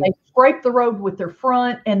here. And they scrape the road with their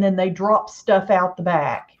front, and then they drop stuff out the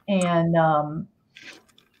back. And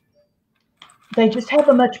they just have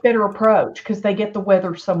a much better approach because they get the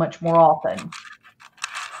weather so much more often.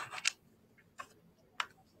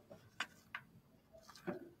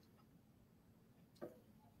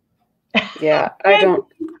 Yeah, I don't.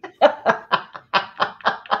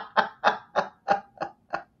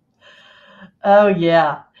 Oh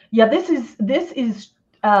yeah. Yeah, this is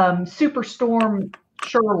Superstorm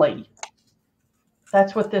Shirley.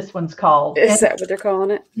 That's what this one's called. Is that what they're calling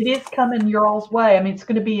it? It is coming your all's way. I mean, it's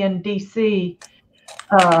going to be in DC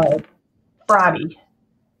Friday,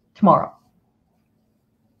 tomorrow.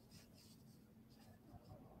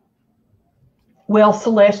 Well,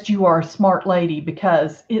 Celeste, you are a smart lady,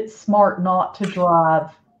 because it's smart not to drive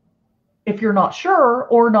if you're not sure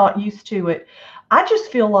or not used to it. I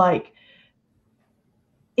just feel like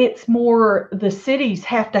it's more the cities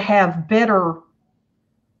have to have better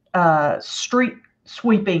street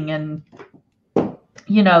sweeping and,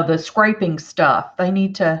 the scraping stuff. They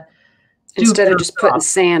need to instead of just putting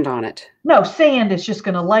sand on it. No, sand is just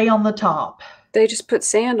going to lay on the top. They just put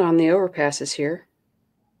sand on the overpasses here.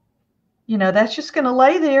 That's just going to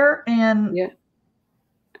lay there, and yeah.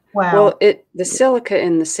 Wow. Well, the silica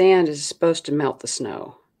in the sand is supposed to melt the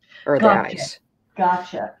snow or the ice.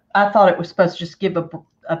 Gotcha. I thought it was supposed to just give a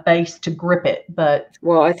base to grip it, but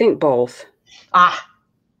well, I think both. But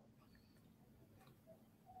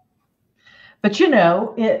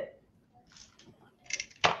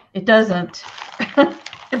it doesn't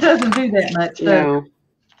it doesn't do that much. No.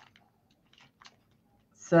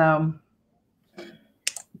 So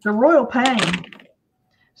it's a royal pain.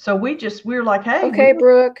 So we're like, hey. Okay,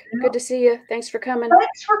 Brooke. Good to see you. Thanks for coming.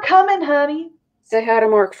 Thanks for coming, honey. Say hi to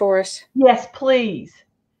Mark for us. Yes, please.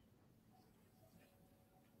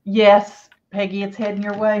 Yes, Peggy, it's heading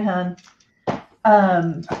your way, hon.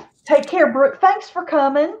 Take care, Brooke. Thanks for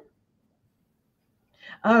coming.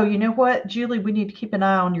 Oh, you know what, Julie? We need to keep an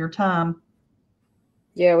eye on your time.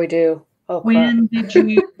 Yeah, we do. Oh, when did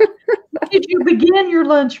you begin your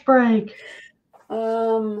lunch break?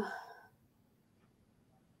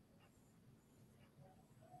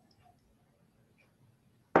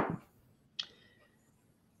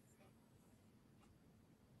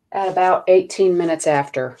 At about 18 minutes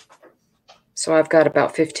after. So I've got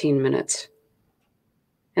about 15 minutes.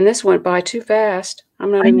 And this went by too fast.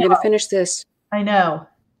 I'm not even going to finish this. I know.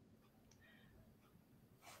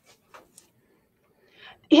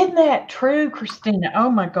 Isn't that true, Christina? Oh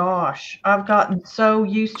my gosh. I've gotten so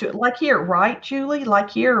used to it. Like here, right, Julie? Like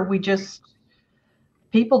here,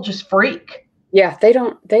 people just freak. Yeah, they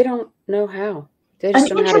don't know how. They just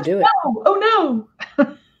don't know how to do it. Oh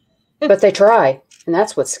no. But they try. And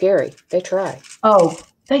that's what's scary. They try. Oh,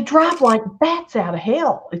 they drive like bats out of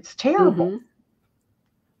hell. It's terrible. Mm-hmm.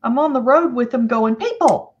 I'm on the road with them going,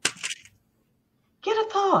 people, get a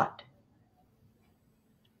thought.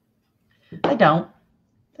 They don't.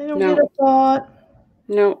 They don't get a thought.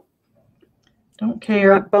 No. Don't care.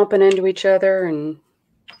 You're not bumping into each other and.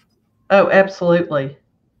 Oh, absolutely.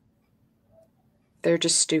 They're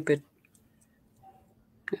just stupid.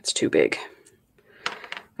 That's too big.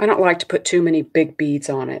 I don't like to put too many big beads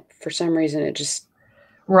on it. For some reason, it just...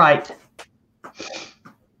 Right.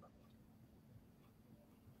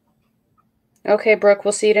 Okay, Brooke,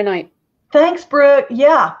 we'll see you tonight. Thanks, Brooke.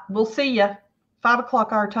 Yeah, we'll see you. 5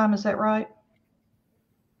 o'clock our time, is that right?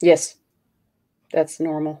 Yes, that's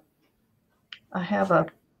normal. I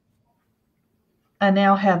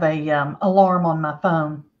now have a alarm on my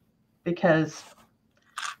phone because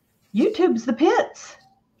YouTube's the pits.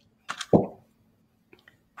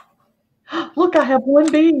 Look, I have one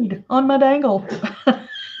bead on my dangle.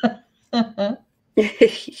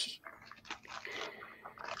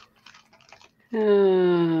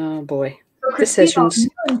 Oh, boy. Christina, are you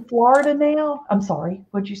in Florida now? I'm sorry.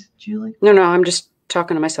 What'd you say, Julie? No, I'm just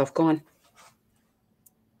talking to myself. Go on.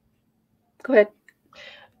 Go ahead.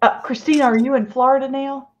 Christina, are you in Florida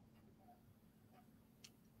now?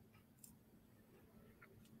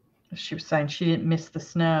 She was saying she didn't miss the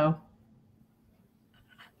snow.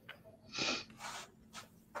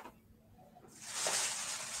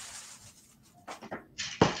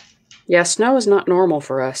 Yeah, snow is not normal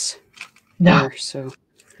for us. No. Here, so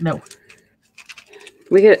no.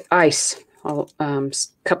 We get ice a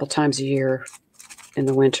couple times a year in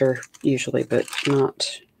the winter, usually, but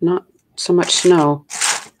not so much snow.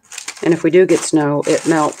 And if we do get snow, it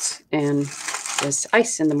melts and is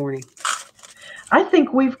ice in the morning. I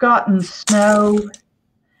think we've gotten snow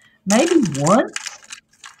maybe once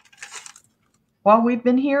while we've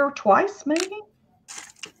been here, twice maybe.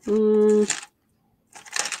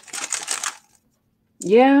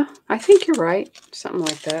 Yeah, I think you're right. Something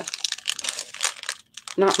like that.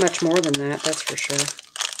 Not much more than that, that's for sure.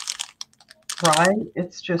 Right?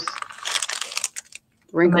 It's just...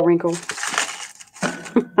 Wrinkle, wrinkle.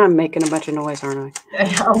 I'm making a bunch of noise, aren't I?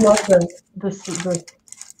 I love the...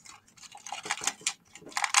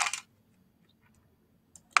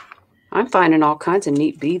 I'm finding all kinds of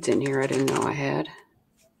neat beads in here I didn't know I had.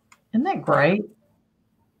 Isn't that great?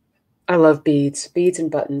 I love beads. Beads and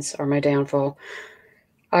buttons are my downfall.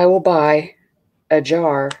 I will buy a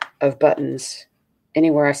jar of buttons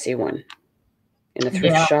anywhere I see one. In the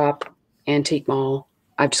thrift shop, antique mall.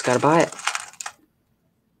 I've just got to buy it.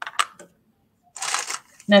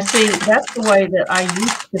 Now, see, that's the way that I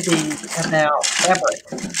used to be about fabric.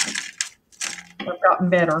 I've gotten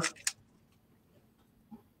better.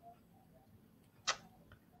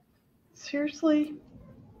 Seriously?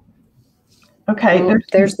 Okay. Oh,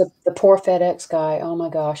 there's the poor FedEx guy. Oh, my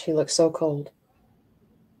gosh. He looks so cold.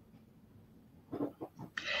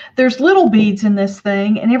 There's little beads in this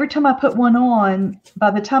thing, and every time I put one on,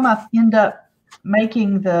 by the time I end up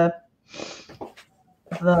making the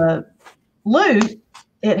loop,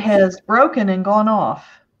 it has broken and gone off.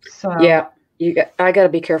 So yeah, I got to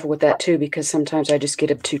be careful with that too, because sometimes I just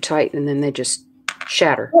get it too tight and then they just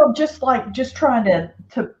shatter. Well, just trying to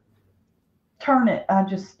turn it. I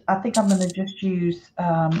think I'm going to just use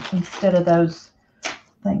instead of those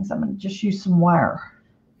things, I'm going to just use some wire.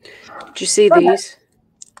 Did you see these?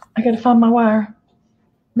 I got to find my wire.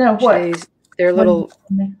 No, what? They're little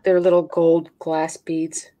gold glass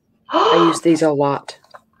beads. I use these a lot.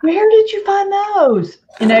 Where did you find those?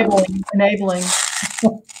 Enabling.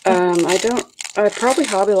 I probably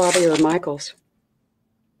Hobby Lobby or Michael's.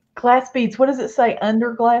 Glass beads. What does it say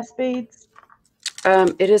under glass beads?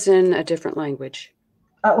 It is in a different language.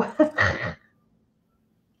 Oh.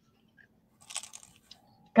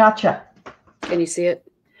 Gotcha. Can you see it?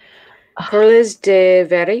 Perles de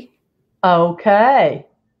Veri. Okay.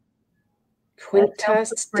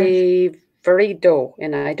 Quintas de Verido.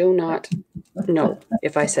 And I do not know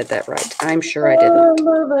if I said that right. I'm sure I didn't. I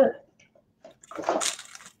love it.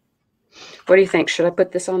 What do you think? Should I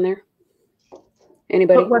put this on there?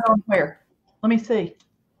 Anybody? Put what on where? Let me see.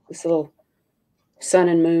 This little sun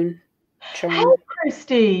and moon charm. Hey,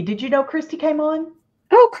 Christy. Did you know Christy came on?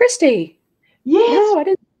 Oh, Christy. Yes. No, I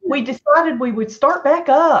didn't. We decided we would start back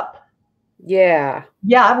up. Yeah.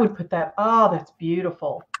 Yeah, I would put that. Oh, that's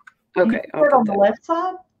beautiful. Okay. I'll put it on the left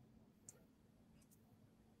side?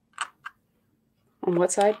 On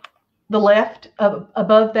what side? The left,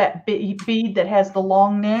 above that bead that has the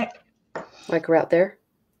long neck. Like right there?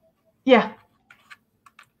 Yeah.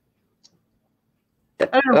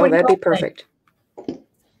 That'd be perfect.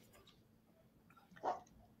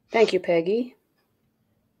 Thank you, Peggy.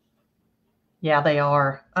 Yeah, they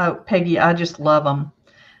are. Oh, Peggy, I just love them.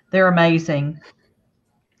 They're amazing.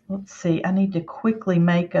 Let's see. I need to quickly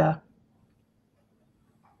make a...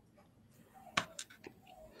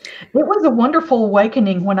 It was a wonderful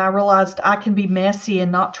awakening when I realized I can be messy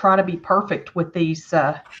and not try to be perfect with these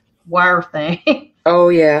wire things. Oh,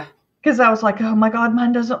 yeah. Because I was like, oh, my God,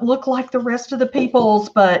 mine doesn't look like the rest of the people's.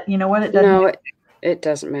 But you know what? It doesn't. No, It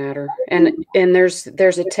doesn't matter. And there's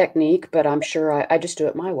a technique, but I'm sure I just do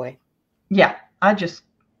it my way. Yeah, I just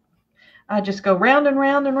go round and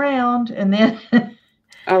round and round, and then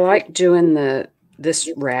I like doing this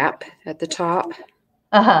wrap at the top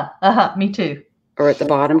me too. or at the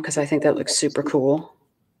bottom because I think that looks super cool.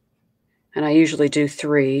 And I usually do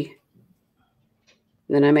 3.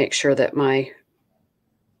 Then I make sure that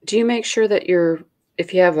do you make sure that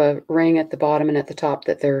if you have a ring at the bottom and at the top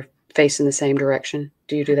that they're facing the same direction?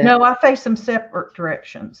 Do you do that? No, I face them separate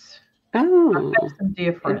directions. Oh, I face them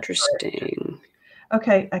different. interesting. Directions.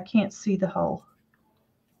 Okay, I can't see the hole.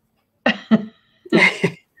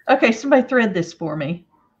 Okay, somebody thread this for me.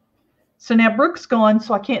 So now Brooke's gone,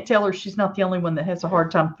 so I can't tell her she's not the only one that has a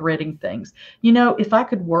hard time threading things. You know, if I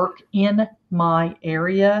could work in my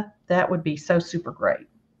area, that would be so super great.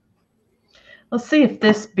 Let's see if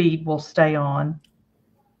this bead will stay on.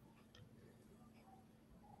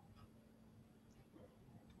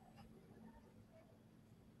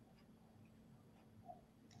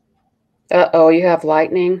 Uh-oh, you have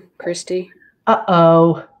lightning, Christy?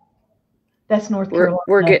 Uh-oh. That's North Carolina.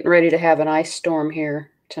 We're getting ready to have an ice storm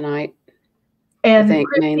here tonight. And I think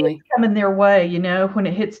mainly coming their way, you know, when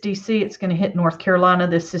it hits DC, it's going to hit North Carolina.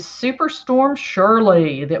 This is Superstorm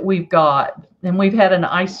Shirley that we've got. And we've had an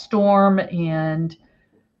ice storm and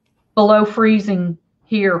below freezing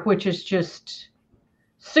here, which is just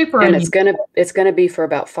super. And it's gonna be for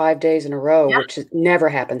about 5 days in a row, which never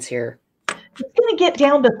happens here. It's going to get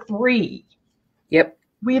down to 3. Yep.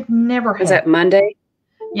 We've never had. Is that Monday?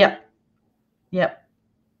 Yep. Yep.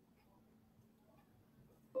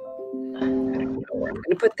 I'm going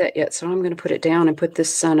to put that yet, so I'm going to put it down and put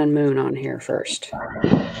this sun and moon on here first.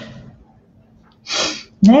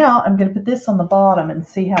 Now I'm going to put this on the bottom and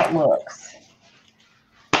see how it looks.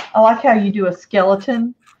 I like how you do a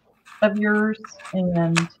skeleton of yours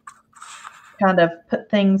and kind of put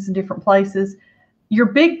things in different places. Your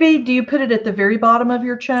big bead, do you put it at the very bottom of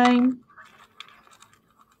your chain?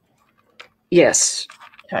 Yes.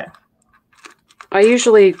 Okay. I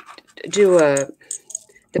usually do the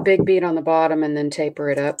big bead on the bottom and then taper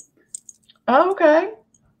it up. Oh, okay.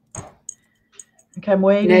 Okay, I'm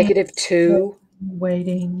waiting. -2.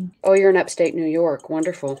 Waiting. Oh, you're in upstate New York.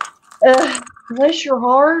 Wonderful. Bless your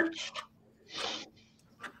heart.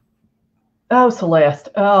 Oh, Celeste.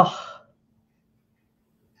 Oh.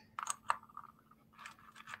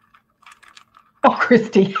 Oh,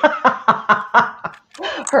 Christy.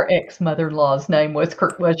 Her ex-mother-in-law's name was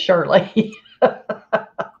Shirley.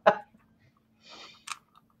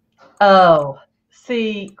 Oh,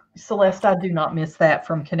 see, Celeste, I do not miss that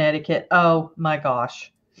from Connecticut. Oh, my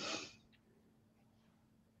gosh.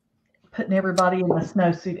 Putting everybody in the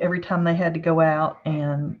snowsuit every time they had to go out,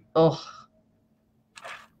 and, ugh.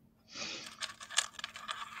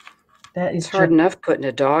 That is it's hard enough putting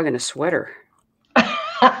a dog in a sweater.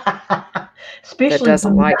 Especially that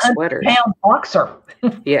doesn't like sweaters. Pound boxer.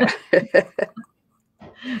 Yeah.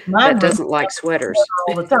 Mine that doesn't like sweaters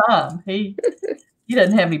all the time. He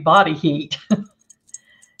doesn't have any body heat.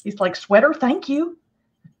 He's like, sweater, thank you.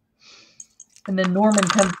 And then Norman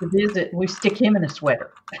comes to visit and we stick him in a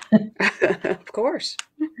sweater. Of course.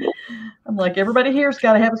 I'm like, everybody here's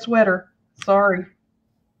got to have a sweater. Sorry.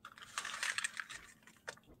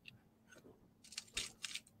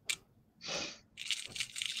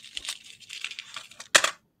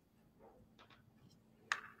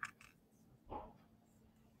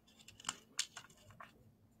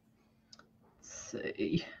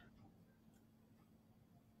 See.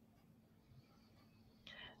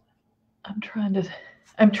 I'm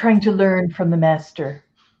trying to learn from the master.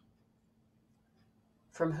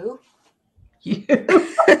 From who? You.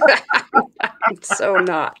 I'm so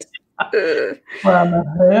not. From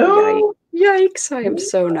who? Yikes, I am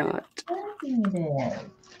so not.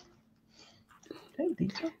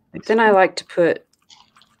 Then I like to put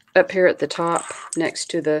up here at the top next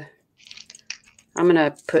to I'm going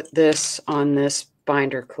to put this on this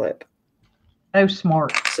binder clip. Oh,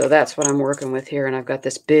 smart. So that's what I'm working with here. And I've got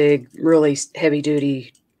this big, really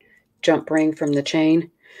heavy-duty jump ring from the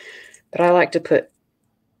chain. But I like to put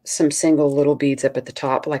some single little beads up at the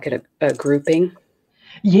top, like a grouping.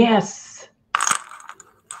 Yes.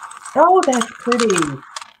 Oh, that's pretty.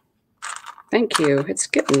 Thank you. It's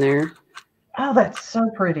getting there. Oh, that's so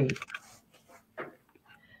pretty.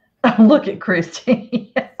 Oh, look at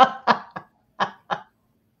Christy.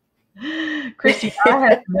 Christy, I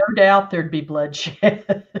have no doubt there'd be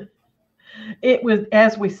bloodshed. It would,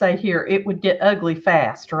 as we say here, it would get ugly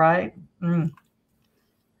fast, right?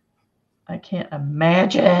 I can't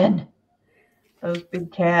imagine those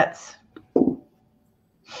big cats.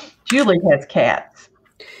 Julie has cats.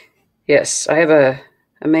 Yes, I have a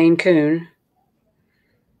Maine Coon,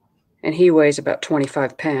 and he weighs about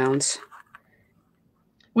 25 pounds.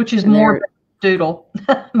 Which is And more than Doodle,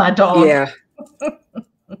 my dog. Yeah.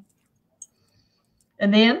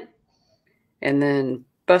 And then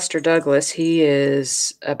Buster Douglas, he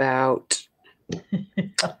is about,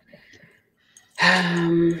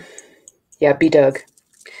 yeah, B-Doug.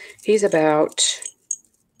 He's about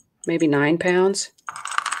maybe 9 pounds.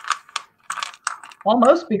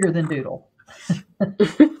 Almost bigger than Doodle.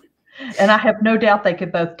 And I have no doubt they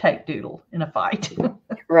could both take Doodle in a fight.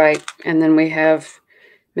 Right. And then we have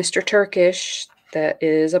Mr. Turkish, that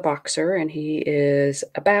is a boxer, and he is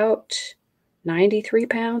about 93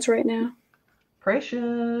 pounds right now.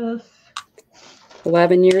 Precious.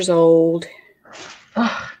 11 years old.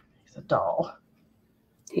 Oh, he's a doll.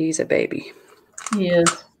 He's a baby. He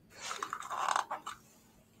is.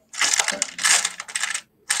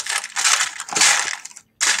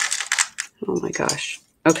 Oh my gosh.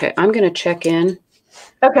 Okay, I'm going to check in.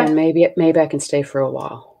 Okay. And maybe I can stay for a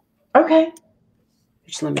while. Okay.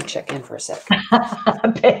 Just let me check in for a second.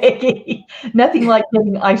 Peggy, nothing like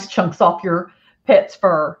getting ice chunks off your pet's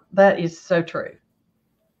fur. That is so true.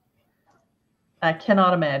 I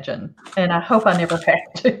cannot imagine. And I hope I never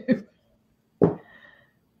have to.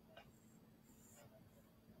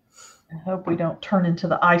 I hope we don't turn into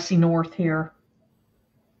the icy north here.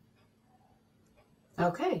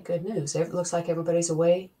 Okay, good news. It looks like everybody's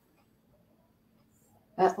away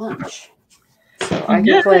at lunch. So I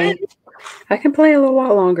can play. I can play a little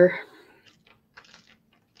while longer.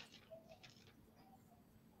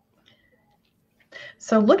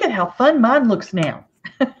 So look at how fun mine looks now.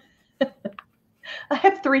 I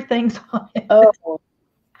have 3 things on it. Oh,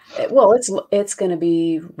 well, it's going to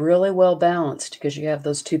be really well balanced because you have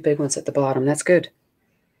those 2 big ones at the bottom. That's good.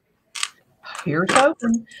 Here's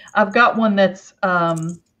hoping. I've got one that's a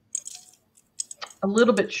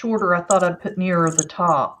little bit shorter. I thought I'd put nearer the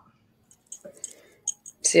top.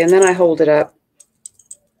 See, and then I hold it up.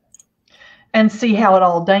 And see how it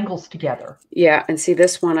all dangles together. Yeah, and see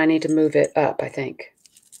this one, I need to move it up, I think.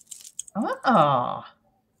 Ah.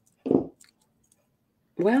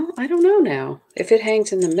 Well, I don't know now. If it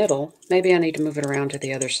hangs in the middle, maybe I need to move it around to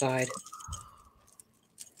the other side.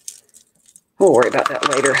 We'll worry about that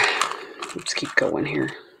later. Let's keep going here.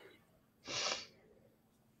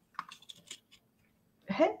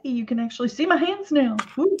 Hey, you can actually see my hands now.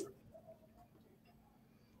 Woo.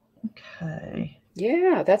 Okay.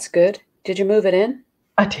 Yeah, that's good. Did you move it in?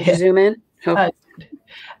 I did. Did you zoom in? Oh.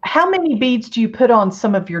 How many beads do you put on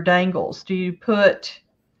some of your dangles? Do you put,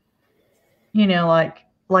 you know,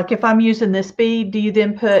 like if I'm using this bead,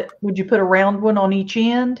 would you put a round one on each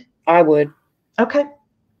end? I would. Okay.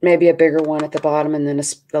 Maybe a bigger one at the bottom and then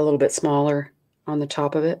a little bit smaller on the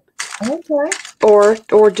top of it. Okay. Or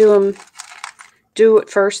do it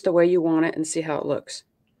first the way you want it and see how it looks.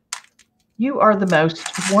 You are the most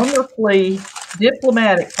wonderfully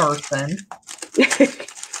diplomatic person.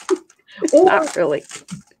 Not really.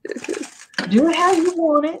 Do it how you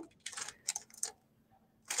want it.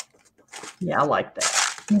 Yeah, I like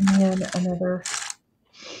that. And then another.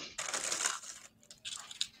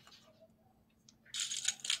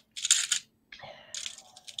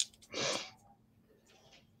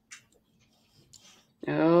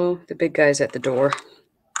 Oh, the big guy's at the door.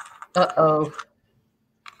 Uh-oh.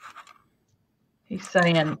 He's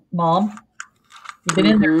saying, Mom, you've been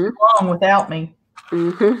in there too long without me.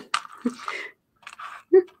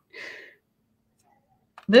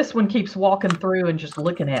 This one keeps walking through and just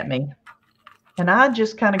looking at me. And I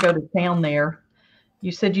just kind of go to town there.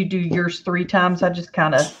 You said you do yours 3 times. I just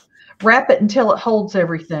kind of wrap it until it holds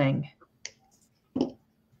everything. And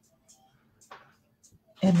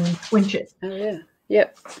then squinch it. Oh, yeah.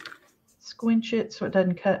 Yep. Squinch it so it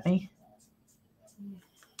doesn't cut me.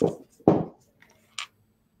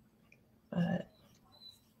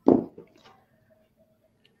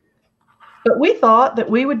 But we thought that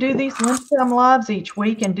we would do these lunchtime lives each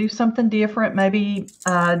week and do something different. Maybe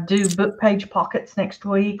do book page pockets next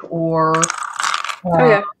week, or oh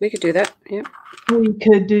yeah, we could do that. Yeah, we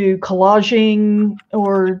could do collaging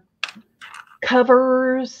or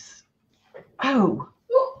covers. Oh.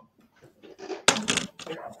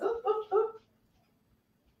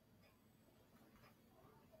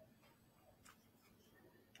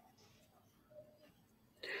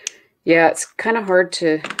 Yeah, it's kind of hard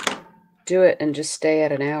to do it and just stay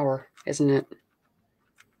at an hour, isn't it?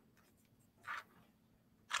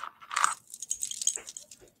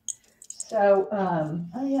 So,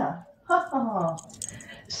 oh yeah.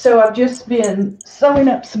 So I've just been sewing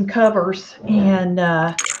up some covers, and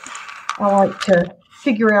I like to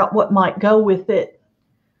figure out what might go with it.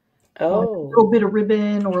 or a Oh, little bit of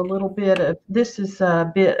ribbon or a little bit of, this is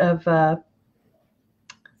a bit of, I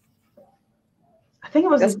think it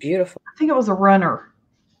was that's beautiful. a runner.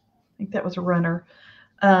 I think that was a runner.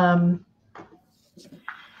 Um,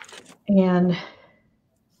 and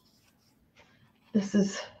this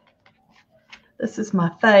is my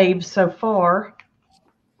fave so far.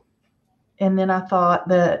 And then I thought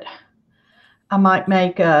that I might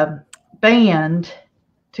make a band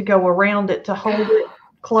to go around it to hold it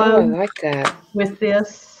Oh, I closed like that. with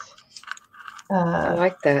this I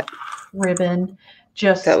like that. ribbon.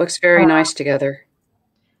 That looks very nice together.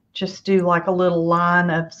 Just do like a little line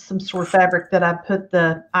of some sort of fabric that I put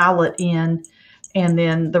the eyelet in, and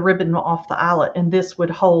then the ribbon off the eyelet, and this would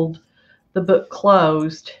hold the book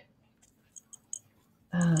closed.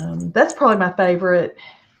 That's probably my favorite.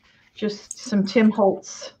 Just some Tim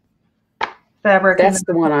Holtz fabric, and That's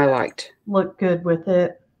the one I liked. look good with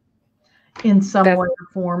it in some That way or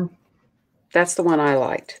form. that's the one I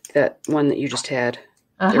liked. That one that you just had.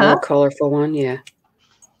 The Uh-huh. real colorful one, yeah.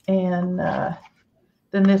 And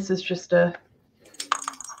then this is just a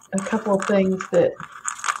couple of things that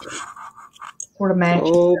sort of match.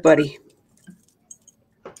 Oh, buddy.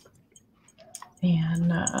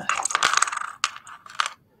 And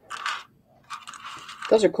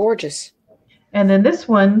Those are gorgeous. and then this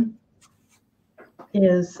one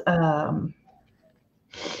is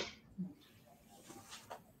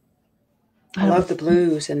I love the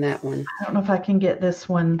blues in that one. I don't know if I can get this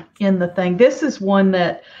one in the thing. This is one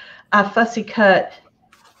that I fussy cut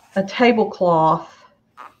a tablecloth.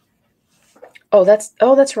 Oh,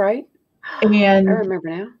 that's right. And I remember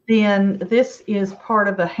now. then this is part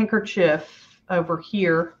of a handkerchief over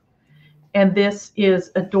here. And this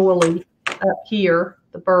is a doily up here,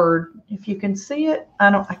 the bird. If you can see it,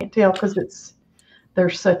 I can't tell because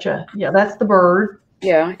there's such a, yeah, that's the bird.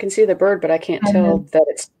 Yeah, I can see the bird, but I can't tell that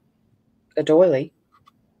it's a doily.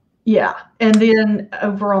 Yeah. And then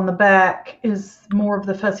over on the back is more of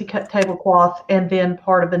the fussy cut tablecloth, and then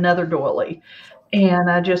part of another doily. And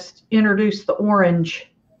I just introduced the orange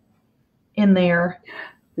in there.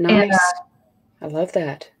 Nice. I love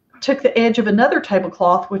that. Took the edge of another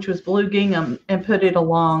tablecloth, which was blue gingham, and put it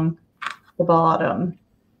along the bottom.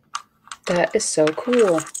 That is so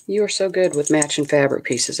cool. You are so good with matching fabric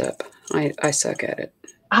pieces up. I suck at it.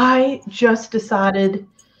 I just decided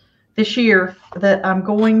this year that I'm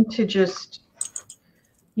going to just,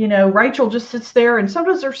 Rachel just sits there, and so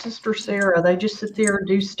does her sister Sarah. They just sit there and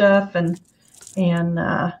do stuff and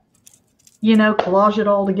collage it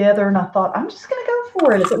all together. And I thought, I'm just going to go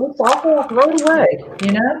for it. If it looks awful, I'll throw it away,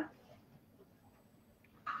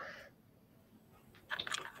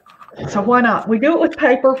 So why not? We do it with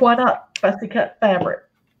paper. Why not fussy cut fabric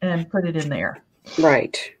and put it in there?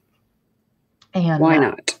 Right. And why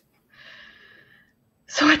not?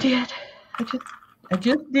 So I did. I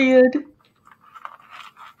just did.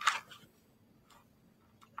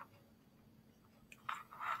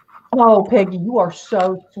 Oh, Peggy, you are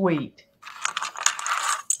so sweet.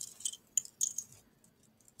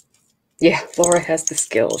 Yeah, Laura has the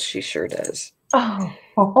skills. She sure does.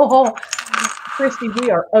 Oh, Christy, we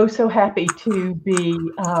are oh so happy to be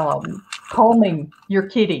calming your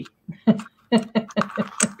kitty. He's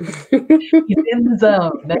in the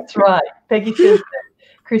zone. That's right. Peggy says that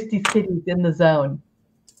Christy's kitty's in the zone.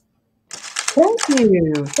 Thank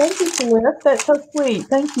you. Thank you, Celeste. That's so sweet.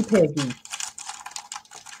 Thank you, Peggy.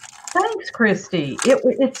 Thanks, Christy.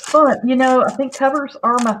 It's fun. I think covers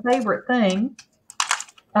are my favorite thing.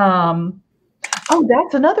 Oh,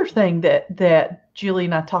 that's another thing that Julie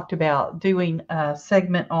and I talked about, doing a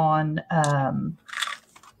segment on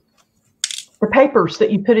the papers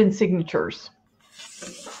that you put in signatures.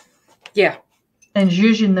 Yeah. And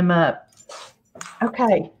zhuzhing them up.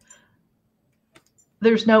 Okay.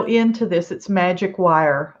 There's no end to this. It's magic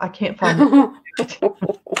wire. I can't find it.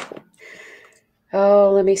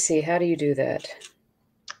 Oh, let me see. How do you do that?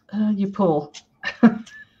 You pull.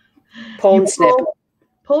 Pull and snip.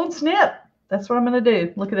 Pull and snip. That's what I'm going to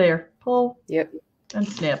do. Look at there. Pull. Yep. And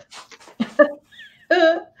snip.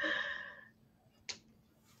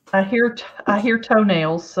 I hear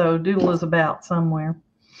toenails, so doodle is about somewhere.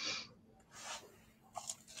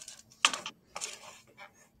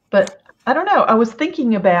 But I don't know. I was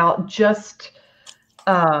thinking about just,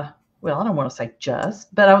 well, I don't want to say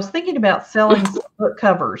just, but I was thinking about selling book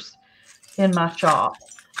covers in my shop,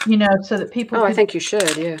 so that people I think you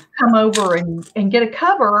should, yeah. come over and get a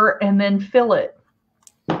cover and then fill it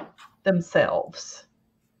themselves.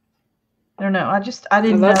 I don't know. I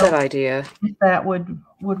didn't know that idea. If that would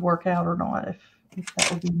work out or not, if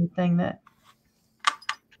that would be anything that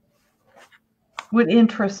would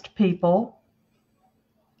interest people.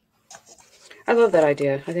 I love that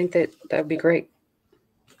idea. I think that would be great.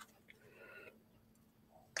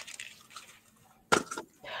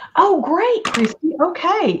 Oh, great, Christy.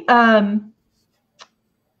 Okay.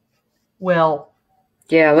 Well,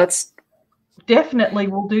 Yeah, let's. definitely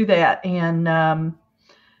we'll do that. And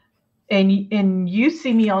you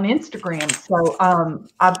see me on Instagram, so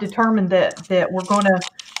I've determined that we're going to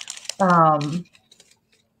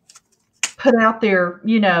put out there,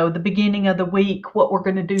 the beginning of the week, what we're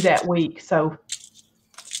going to do that week, so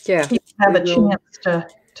Yeah, people have a chance to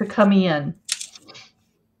come in.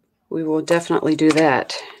 We will definitely do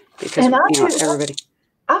that because everybody.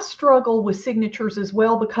 I struggle with signatures as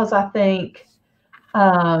well because I think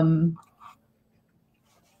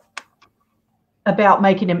about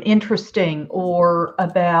making them interesting or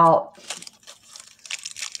about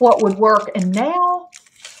what would work. And now,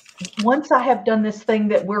 once I have done this thing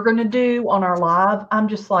that we're going to do on our live, I'm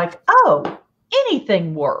just like, oh,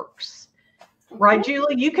 anything works. Right,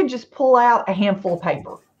 Julie? You can just pull out a handful of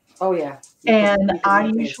paper. Oh, yeah. And I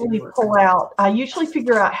usually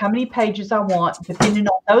figure out how many pages I want, depending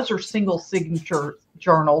on, those are single signature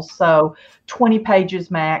journals, so 20 pages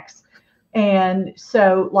max. And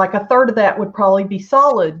so like a third of that would probably be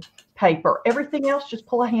solid paper. Everything else, just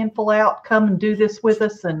pull a handful out, come and do this with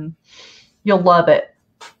us, and you'll love it.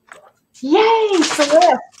 Yay,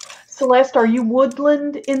 Celeste. Celeste, are you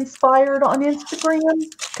woodland inspired on Instagram?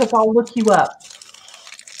 Because I'll look you up.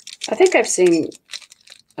 I think I've seen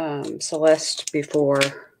Celeste before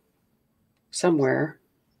somewhere,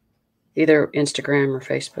 either Instagram or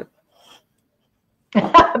Facebook.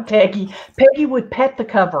 Peggy would pet the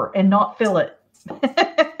cover and not fill it.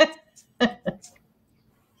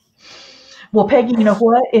 Well, Peggy, you know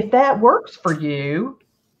what? If that works for you,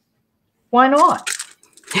 why not?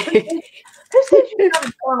 Who said you got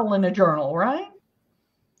a journal in a journal, right?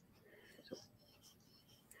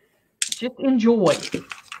 Just enjoy.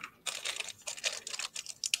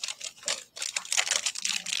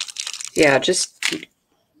 Yeah, just.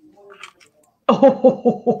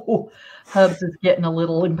 Oh, Hubs is getting a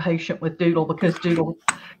little impatient with Doodle because Doodle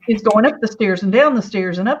is going up the stairs and down the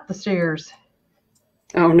stairs and up the stairs.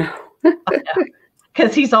 Oh, no.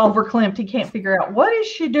 Because he's all verklempt. He can't figure out, what is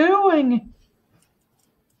she doing?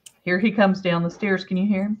 Here he comes down the stairs. Can you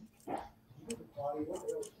hear him?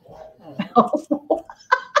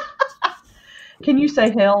 Can you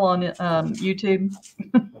say hell on YouTube?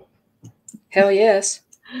 Hell yes.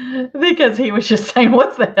 Because he was just saying,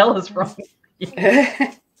 what the hell is wrong with you?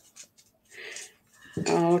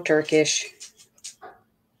 Oh, Turkish.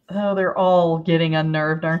 Oh, they're all getting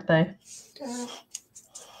unnerved, aren't they?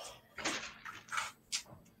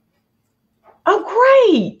 Oh,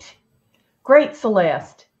 great. Great,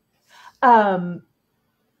 Celeste.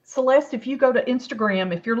 Celeste, if you go to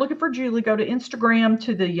Instagram, if you're looking for Julie, go to Instagram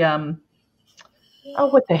to the,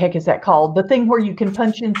 what the heck is that called? The thing where you can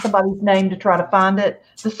punch in somebody's name to try to find it.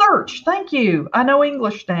 The search. Thank you. I know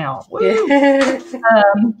English now. Woo.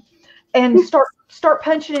 And start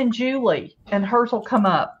punching in Julie, and hers will come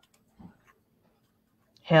up.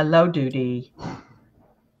 Hello, Doody.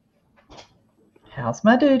 How's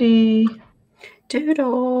my Doody?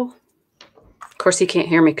 Doodle. Of course, he can't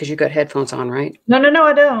hear me because you got headphones on, right? No,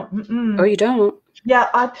 I don't. Mm-mm. Oh, you don't? Yeah,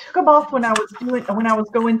 I took them off when I was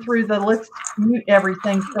going through the let's mute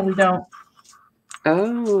everything so we don't.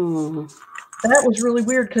 Oh. That was really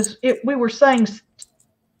weird because we were saying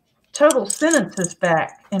total sentences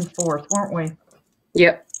back and forth, weren't we?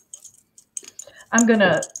 Yep.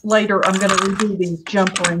 Later I'm gonna redo these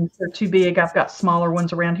jump rings. They're too big. I've got smaller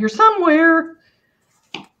ones around here somewhere.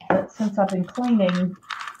 But since I've been cleaning,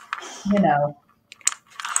 I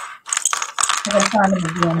gotta find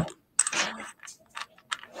them again.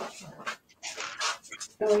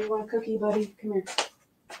 Oh, you want a cookie, buddy? Come here.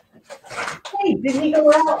 Hey, did he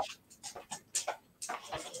go out?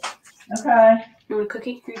 Okay. You want a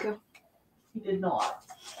cookie? Here you go. He did not.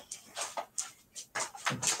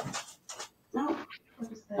 No.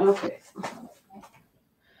 What is that? Okay.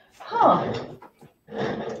 Huh.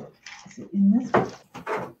 Is it in this one?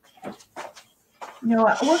 I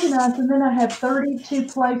organized, and then I have 32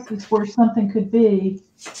 places where something could be.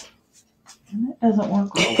 And that doesn't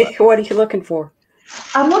work well. What are you looking for?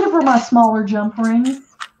 I'm looking for my smaller jump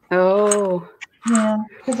rings. Oh. Yeah,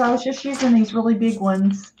 because I was just using these really big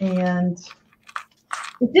ones, and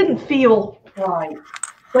it didn't feel right.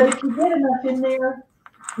 But if you get enough in there,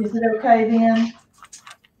 is it okay then?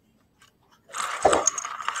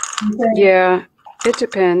 Yeah, it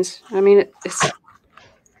depends. I mean, it's...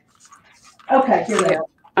 Okay, here they are.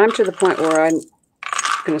 I'm to the point where I'm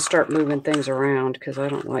going to start moving things around because I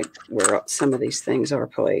don't like where some of these things are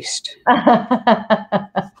placed.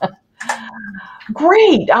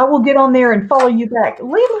 Great. I will get on there and follow you back.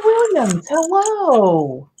 Leila Williams,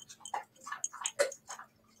 hello.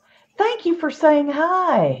 Thank you for saying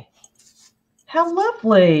hi. How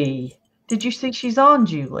lovely. Did you see she's on,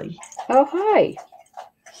 Julie? Oh, hi.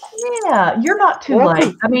 Yeah, you're not too Welcome.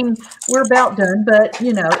 late. I mean, we're about done, but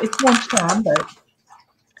you know, it's lunchtime, but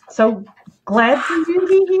so glad for you to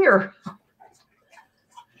be here.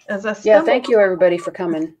 As I Yeah, thank you everybody for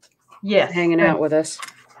coming. Yes. Hanging out with us.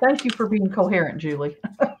 Thank you for being coherent, Julie.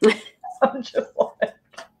 I'm just like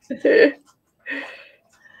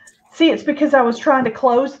See, it's because I was trying to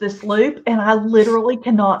close this loop and I literally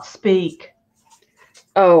cannot speak.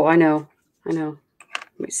 Oh, I know.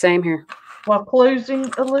 Same here. While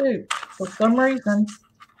closing a loop for some reason.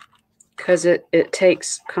 Because it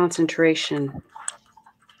takes concentration.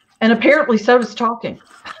 And apparently so does talking.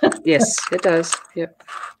 Yes, it does. Yep.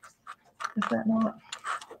 Is that not?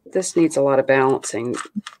 This needs a lot of balancing.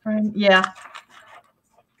 Yeah.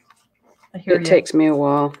 I hear you. It takes me a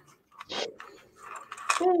while.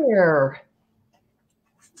 There.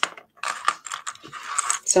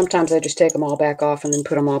 Sometimes I just take them all back off and then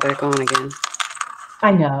put them all back on again.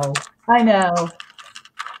 I know.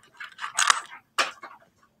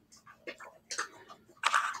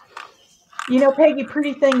 You know, Peggy,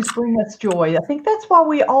 pretty things bring us joy. I think that's why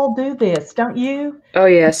we all do this, don't you? Oh,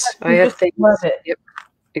 yes. I have things. Love it. Yep.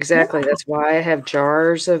 Exactly. Yeah. That's why I have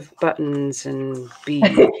jars of buttons and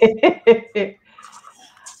beads.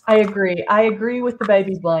 I agree. I agree with the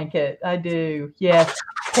baby blanket. I do. Yes.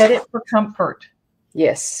 Pet it for comfort.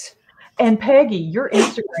 Yes. And Peggy, your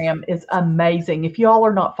Instagram is amazing. If y'all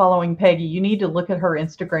are not following Peggy, you need to look at her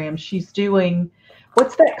Instagram. She's doing,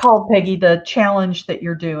 what's that called, Peggy? The challenge that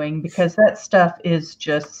you're doing, because that stuff is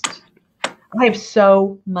just, I have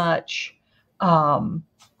so much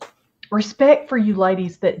respect for you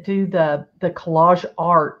ladies that do the collage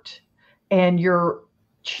art, and you're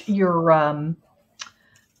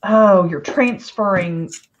transferring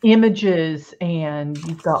images, and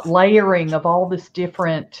you've got layering of all this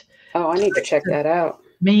different. Oh, I need to check that out.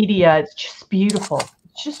 Media. It's just beautiful.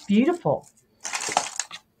 It's just beautiful.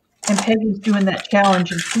 And Peggy's doing that challenge,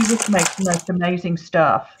 and she just makes the most amazing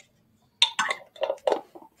stuff.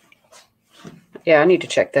 Yeah, I need to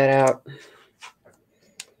check that out.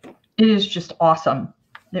 It is just awesome.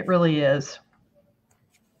 It really is.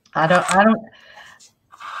 I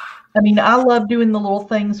mean, I love doing the little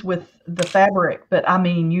things with the fabric, but I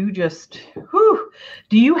mean, you just, whew.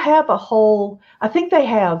 Do you have a whole, I think they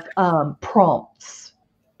have prompts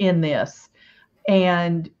in this,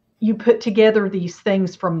 and you put together these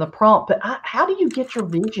things from the prompt, but how do you get your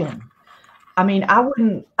vision? I mean,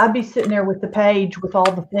 I'd be sitting there with the page with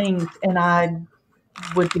all the things, and I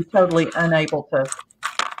would be totally unable to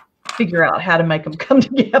figure out how to make them come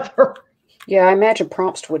together. Yeah, I imagine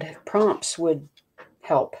prompts would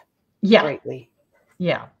help. Yeah. Greatly.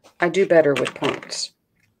 Yeah. I do better with prompts.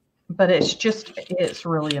 But it's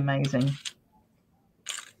really amazing.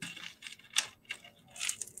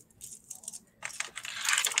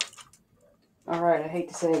 All right, I hate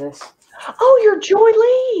to say this. Oh, you're Joy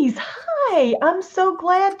Lee's. Hi. I'm so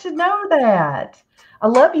glad to know that. I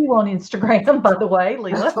love you on Instagram, by the way,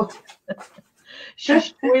 Leila.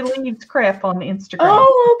 She's Joy Lee's Craft on Instagram.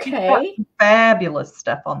 Oh, okay. Fabulous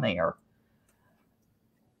stuff on there.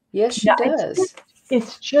 Yes, she does.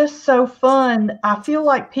 It's just so fun. I feel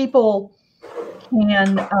like people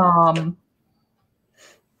can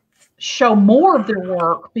show more of their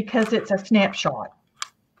work because it's a snapshot.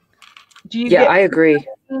 I agree.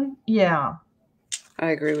 Yeah.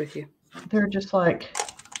 I agree with you. They're just like,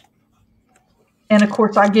 and of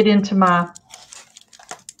course I get into my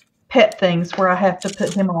pet things where I have to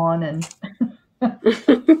put him on, and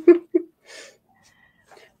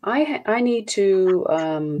I need to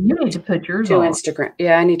you need to put yours on Instagram.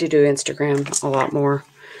 Yeah, I need to do Instagram a lot more.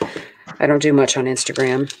 I don't do much on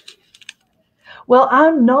Instagram. Well,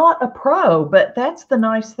 I'm not a pro, but that's the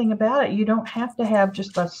nice thing about it. You don't have to have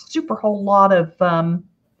just a super whole lot of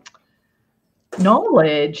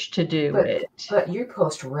knowledge to do it. But you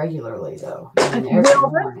post regularly, though.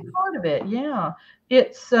 Well, that's part of it. Yeah,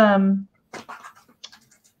 it's I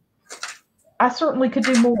certainly could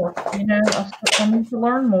do more. You know, I need to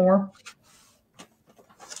learn more.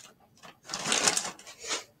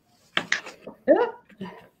 Yeah.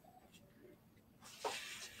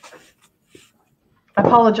 I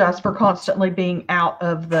apologize for constantly being out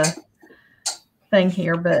of the thing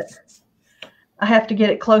here, but I have to get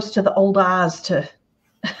it close to the old eyes to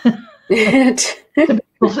be able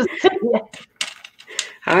to see it.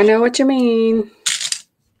 I know what you mean.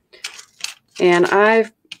 And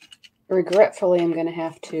I've regretfully, I'm going to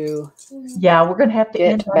have to Yeah, we're going to have to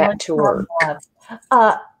get end our back to Lunchtime work.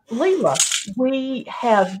 Live. Leila, we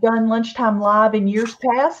have done Lunchtime Live in years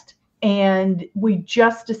past, and we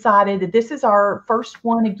just decided that this is our first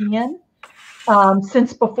one again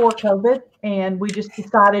since before COVID, and we just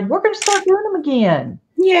decided we're going to start doing them again.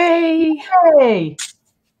 Yay! Yay!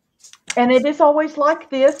 And it is always like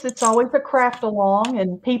this. It's always a craft along,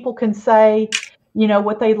 and people can say,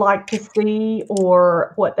 what they'd like to see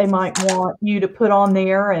or what they might want you to put on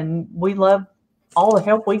there. And we love all the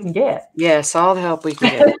help we can get. Yes, all the help we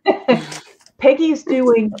can get. Peggy's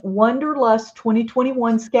doing Wanderlust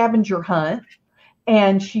 2021 scavenger hunt,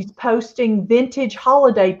 and she's posting vintage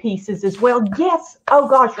holiday pieces as well. Yes. Oh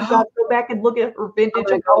gosh, you've got to go back and look at her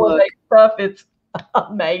vintage and holiday stuff. It's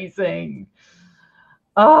amazing.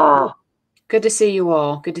 Good to see you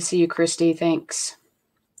all. Good to see you, Christy. Thanks.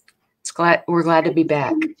 We're glad to be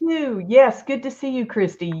back. You too. Yes, good to see you,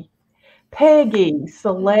 Christy. Peggy,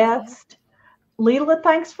 Celeste, Leela,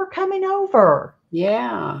 thanks for coming over.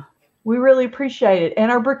 Yeah. We really appreciate it.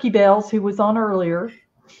 And our Brookie Bells, who was on earlier.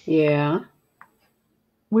 Yeah.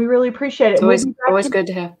 We really appreciate it. It's always good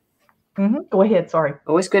to have. Go ahead. Sorry.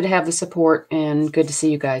 Always good to have the support and good to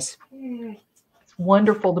see you guys. It's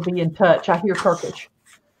wonderful to be in touch. I hear Turkish.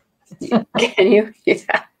 Can you?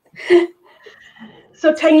 Yeah.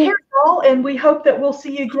 So take care, y'all, and we hope that we'll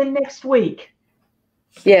see you again next week.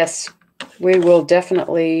 Yes, we will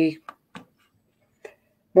definitely.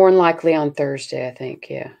 More than likely on Thursday, I think.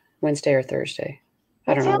 Yeah, Wednesday or Thursday.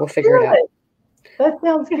 I don't know. We'll figure it out. That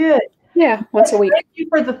sounds good. Yeah, once a week. Thank you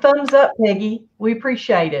for the thumbs up, Peggy. We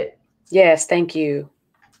appreciate it. Yes, thank you.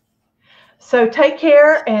 So take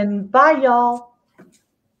care and bye, y'all.